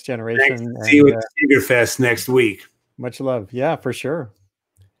with the next generation. Thanks. See you at Seegerfest next week. Much love. Yeah, for sure.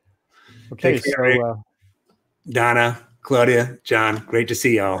 Okay, so Donna, Claudia, John, great to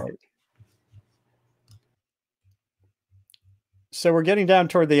see y'all. Right. So we're getting down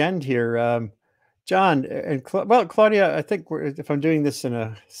toward the end here. John and Claudia, I think if I'm doing this in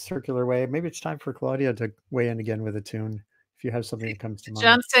a circular way, maybe it's time for Claudia to weigh in again with a tune. If you have something that comes to mind.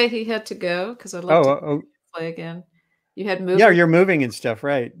 John say he had to go because I'd love to play again. You had moving. Yeah, you're moving and stuff,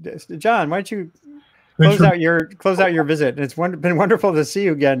 right? John, why don't you close out your visit? And it's been wonderful to see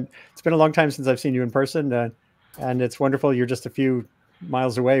you again. It's been a long time since I've seen you in person, and it's wonderful. You're just a few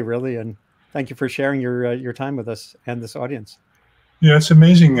miles away, really, and thank you for sharing your time with us and this audience. Yeah, it's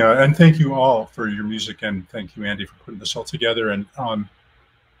amazing, and thank you all for your music, and thank you, Andy, for putting this all together. And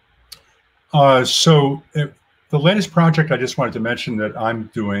the latest project I just wanted to mention that I'm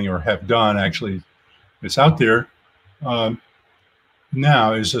doing or have done, actually, it's out there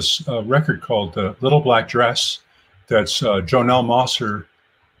now, is this record called Little Black Dress. That's Jonelle Mosser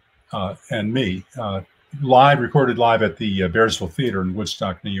and me, recorded live at the Bearsville Theater in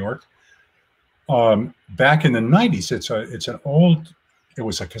Woodstock, New York. Back in the 90s, it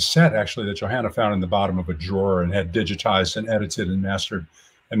was a cassette actually that Johanna found in the bottom of a drawer and had digitized and edited and mastered.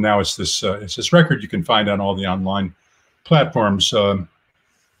 And now it's this record you can find on all the online platforms.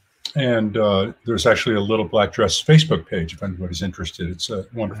 And there's actually a Little Black Dress Facebook page if anybody's interested. It's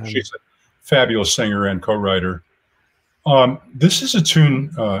wonderful. She's a fabulous singer and co-writer. This is a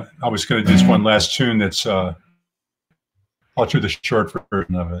tune. I was going to do this one last tune that's I'll do the short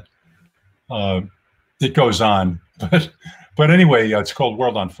version of it. It goes on, but anyway, it's called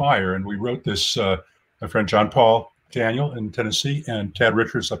World on Fire, and we wrote this. My friend John Paul Daniel in Tennessee and Tad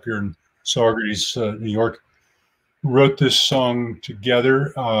Richards up here in Saugerties, New York, wrote this song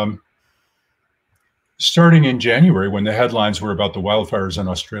together starting in January when the headlines were about the wildfires in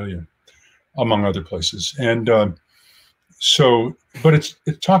Australia, among other places. And but it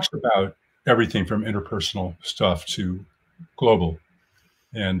talks about everything from interpersonal stuff to global,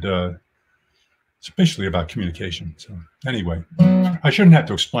 and it's basically about communication. So anyway, I shouldn't have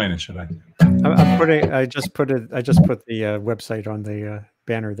to explain it, should I? I just put the website on the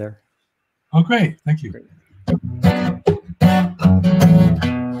banner there. Oh, great! Thank you. Great.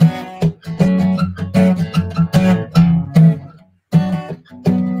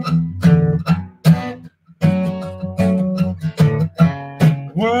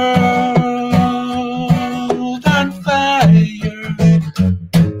 World on fire,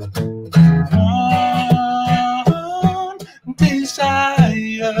 one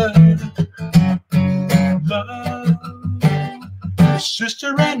desire, love,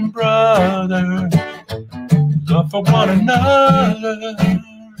 sister and brother, love for one another,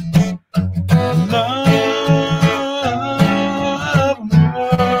 love,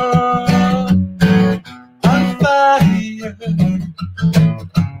 world on fire.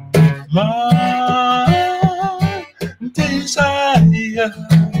 Love, desire,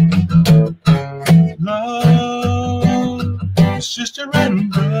 love, sister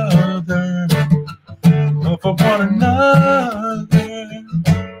and brother, love for one another.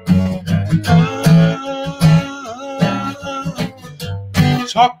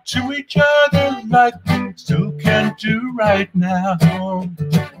 Talk to each other like we still can't do right now.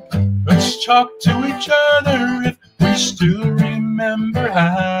 Let's talk to each other if we still remember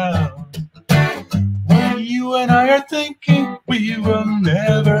how. What you and I are thinking, we will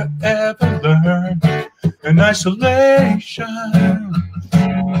never ever learn. In isolation,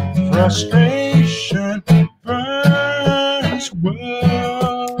 frustration burns.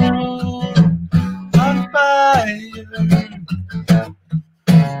 World on fire,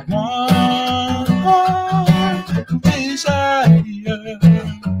 one desire.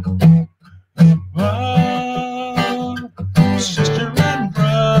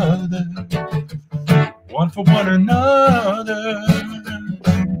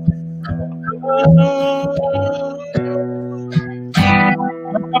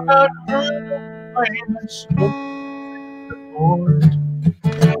 about planes aboard.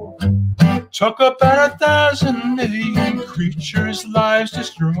 Talk about 1,000 million creatures' lives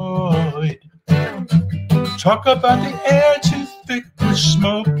destroyed. Talk about the air too thick with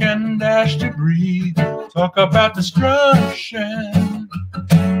smoke and ash to breathe. Talk about destruction.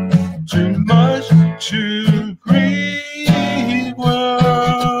 Too much to grieve.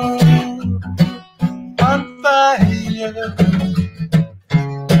 World on fire.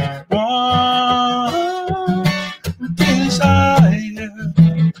 One desire.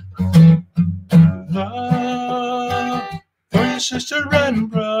 Love for your sister and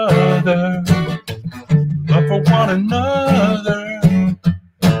brother. Love for one another.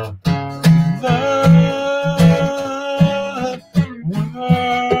 Love,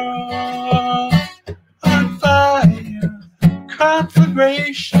 world on fire.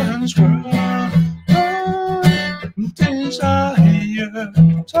 Conflagrations, world desire.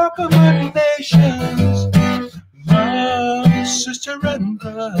 Talk among nations. Love, sister and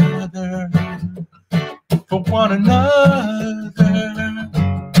brother. For one another.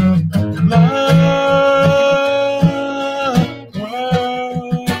 Love,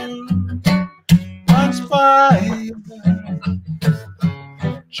 world on fire.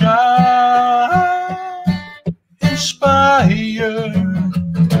 Child inspire.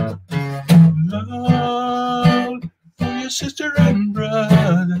 Love for your sister and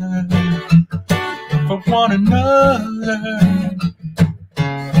brother. For one another.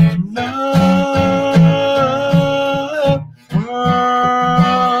 Love,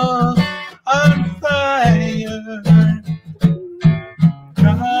 world on fire.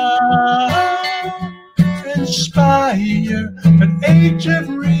 God inspire an age of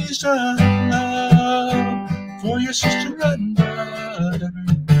reason. Love for your sister and brother.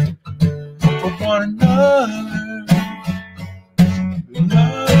 For one another.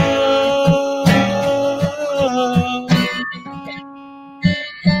 Love.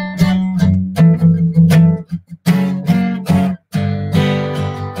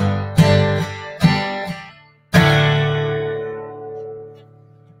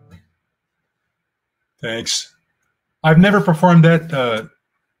 Thanks. I've never performed that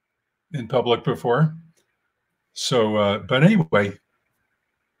in public before. So, but anyway,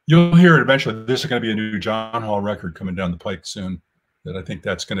 you'll hear it eventually. This is going to be a new John Hall record coming down the pike soon that I think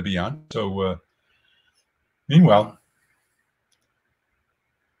that's going to be on. So, meanwhile,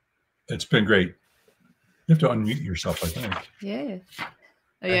 it's been great. You have to unmute yourself, I think. Yeah.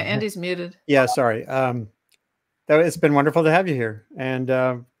 Oh, yeah. Andy's muted. Yeah, sorry. It's been wonderful to have you here and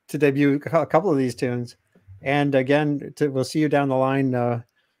to debut a couple of these tunes. And again, we'll see you down the line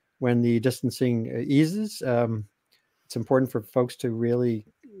when the distancing eases. It's important for folks to really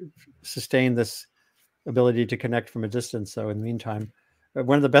sustain this ability to connect from a distance. So in the meantime,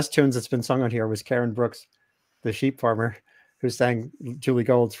 one of the best tunes that's been sung on here was Karen Brooks, the sheep farmer, who sang Julie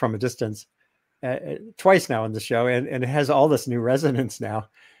Gold's From a Distance twice now in the show. And it has all this new resonance now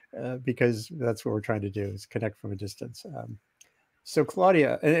because that's what we're trying to do is connect from a distance. So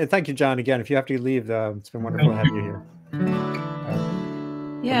Claudia, and thank you, John, again. If you have to leave, it's been wonderful to have you here.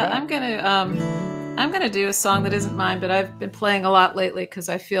 Yeah, I'm gonna do a song that isn't mine, but I've been playing a lot lately because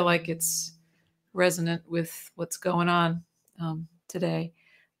I feel like it's resonant with what's going on today.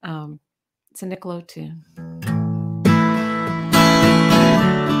 It's a Niccolo tune.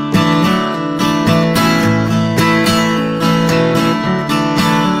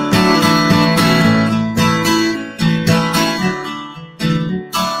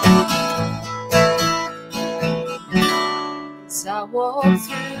 As I walk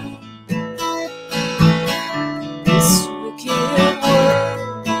through this wicked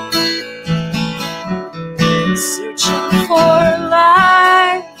world, searching for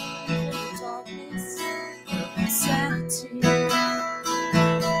light in the darkness of sanity,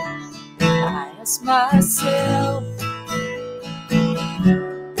 I ask myself,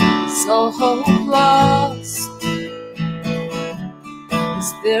 so hope lost?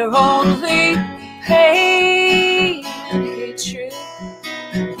 Is there only pain and hatred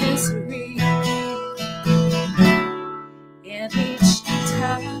and misery? And each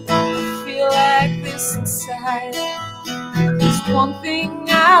time I feel like this inside, there's one thing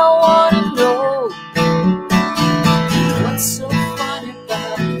I want to know. What's so funny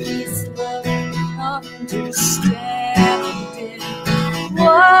about this love understanding?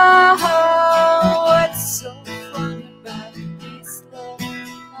 Whoa, what's so funny about this love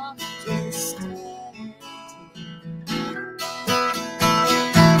understanding?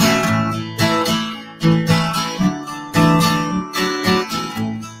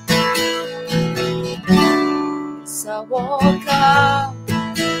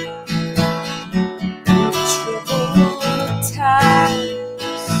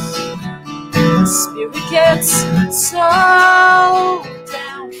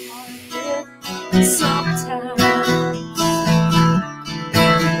 Sometimes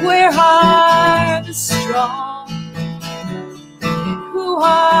where are the strong and who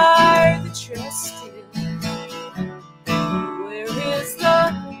are the trusted? Where is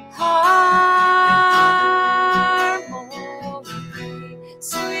the harmony,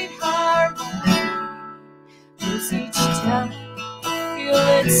 sweet harmony? 'Cause each time I feel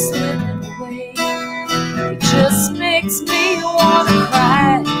it slipping away, it just makes me wanna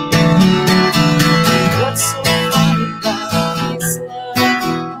cry. What's so funny about this love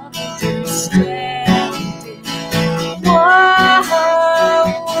understanding?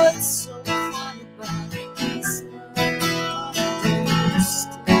 Whoa, what's so funny about this love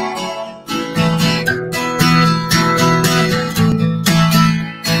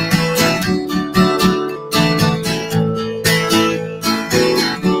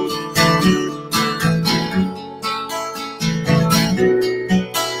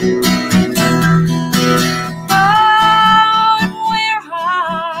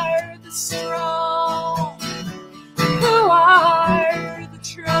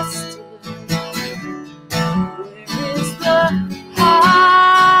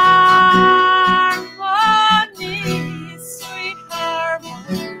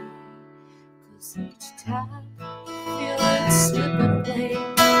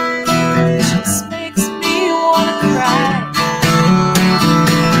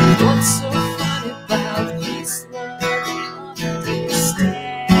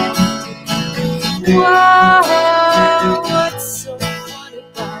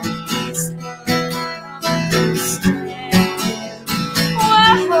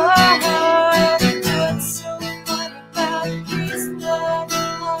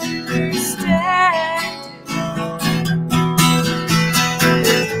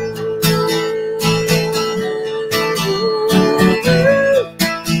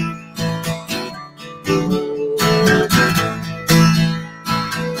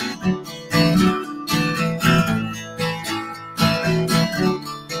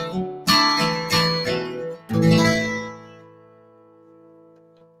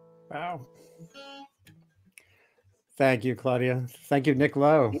Wow. Thank you, Claudia. Thank you, Nick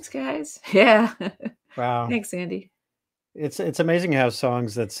Lowe. Thanks, guys. Yeah. Wow. Thanks, Andy. It's amazing how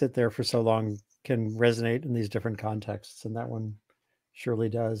songs that sit there for so long can resonate in these different contexts, and that one surely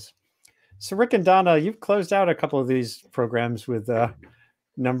does. So, Rick and Donna, you've closed out a couple of these programs with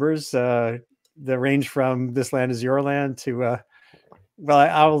numbers that range from "This Land Is Your Land" to the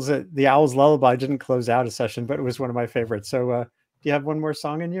Owl's Lullaby didn't close out a session, but it was one of my favorites. So, do you have one more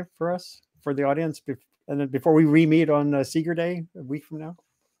song in you for us, for the audience, and then before we re-meet on Seeger Day a week from now?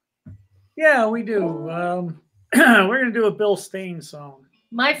 Yeah, we do. We're going to do a Bill Stain song.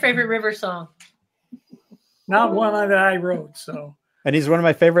 My favorite river song. Not one that I wrote, so. And he's one of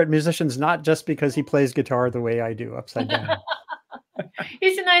my favorite musicians, not just because he plays guitar the way I do, upside down.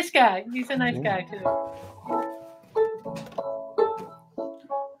 He's a nice guy. He's a nice guy, too.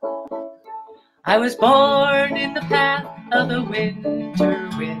 I was born in the path of the winter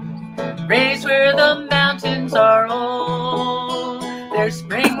wind, raised where the mountains are old. Their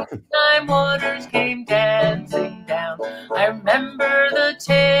springtime waters came dancing down. I remember the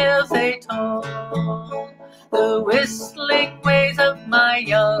tales they told, the whistling ways of my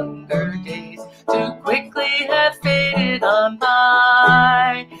younger days, too quickly have faded on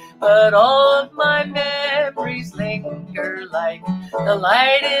by. But all of my memories linger like the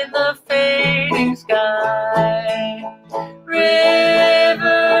light in the fading sky.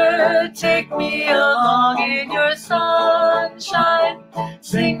 River, take me along in your sunshine.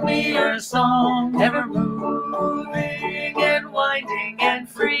 Sing me your song, ever moving and winding and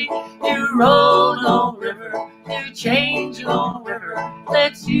free. You roll, long river, you change, long river.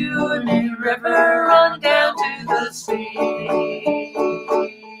 Let's you and me, river, run down to the sea.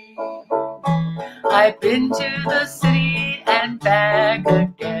 I've been to the city and back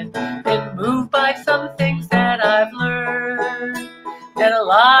again, been moved by some things that I've learned. Met a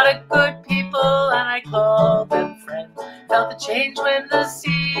lot of good people and I call them friends. Felt the change when the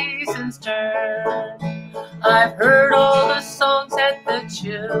seasons turn. I've heard all the songs that the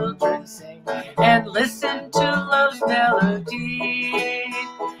children sing and listened to love's melody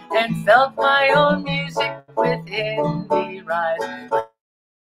and felt my own music within me rise.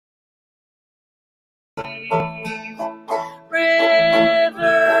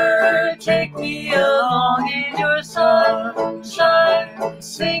 River, take me along in your sunshine.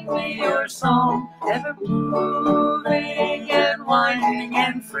 Sing me your song, ever moving and winding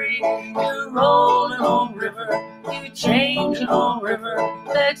and free. You roll an old river, you change an old river.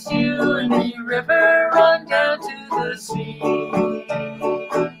 Let's you and me, river, run down to the sea.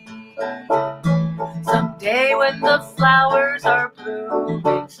 when the flowers are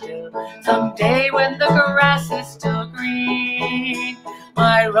blooming still, someday when the grass is still green,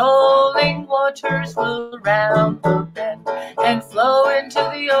 my rolling waters will round the bend and flow into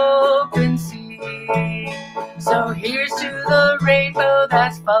the open sea. So here's to the rainbow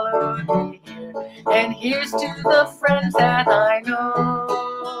that's followed me here, and here's to the friends that I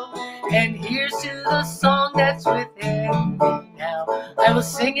know, and here's to the song that's within me now. I will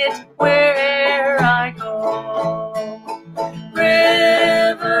sing it where'er I go.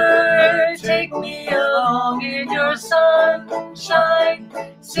 River, take me along in your sunshine.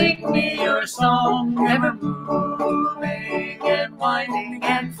 Sing me your song, ever moving and winding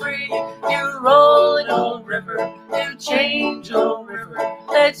and free. You rolling old river, you change old river,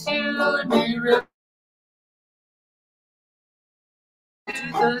 let's you and me rip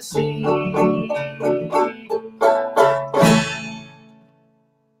to the sea.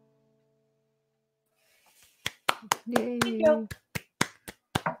 Yay.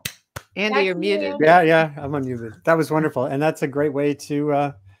 Andy, you're muted. Yeah, I'm unmuted. That was wonderful. And that's a great way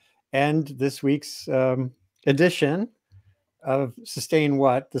to end this week's edition of Sustain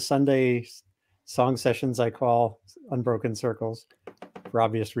What, the Sunday song sessions I call Unbroken Circles for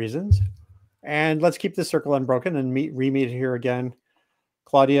obvious reasons. And let's keep this circle unbroken and re-meet here again.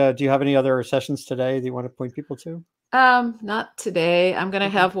 Claudia, do you have any other sessions today that you want to point people to? Not today. I'm going to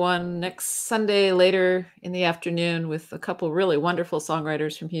have one next Sunday later in the afternoon with a couple really wonderful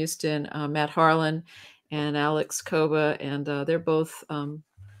songwriters from Houston, Matt Harlan and Alex Koba. And they're both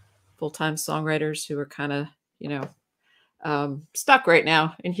full-time songwriters who are kind of, stuck right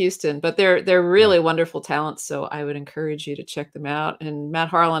now in Houston, but they're really wonderful talents. So I would encourage you to check them out. And Matt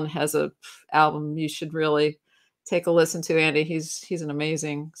Harlan has a album you should really take a listen to, Andy. He's an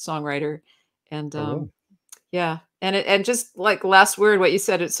amazing songwriter. And yeah. And just like last word, what you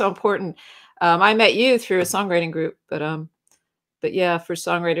said, it's so important. I met you through a songwriting group, but yeah, for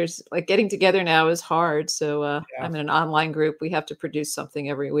songwriters, like getting together now is hard. So I'm in an online group. We have to produce something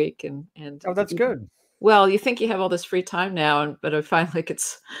every week. And oh, that's good. Well, you think you have all this free time now, but I find like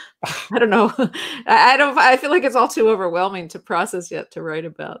it's, I don't know. I feel like it's all too overwhelming to process yet to write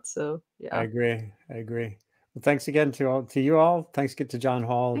about. So yeah. I agree. Well, thanks again to you all. Thanks again to John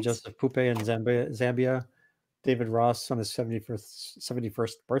Hall, Joseph Pupe in Zambia, David Ross on his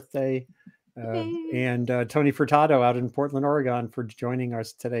 71st birthday, and Tony Furtado out in Portland, Oregon for joining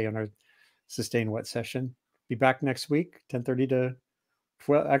us today on our Sustain What session. Be back next week, 10:30 to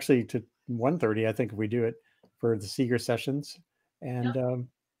 12, actually to 1:30, I think, if we do it, for the Seeger sessions. And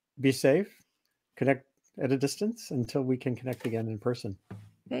be safe, connect at a distance until we can connect again in person.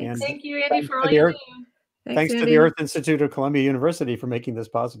 Thanks. And thank you, Andy, for all you do. Thanks to the Earth Institute of Columbia University for making this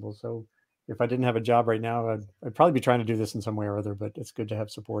possible. So if I didn't have a job right now, I'd probably be trying to do this in some way or other, but it's good to have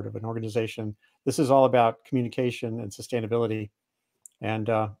support of an organization. This is all about communication and sustainability, and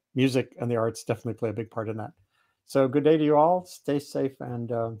music and the arts definitely play a big part in that. So good day to you all. Stay safe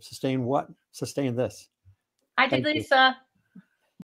and sustain what? Sustain this. I did, Lisa.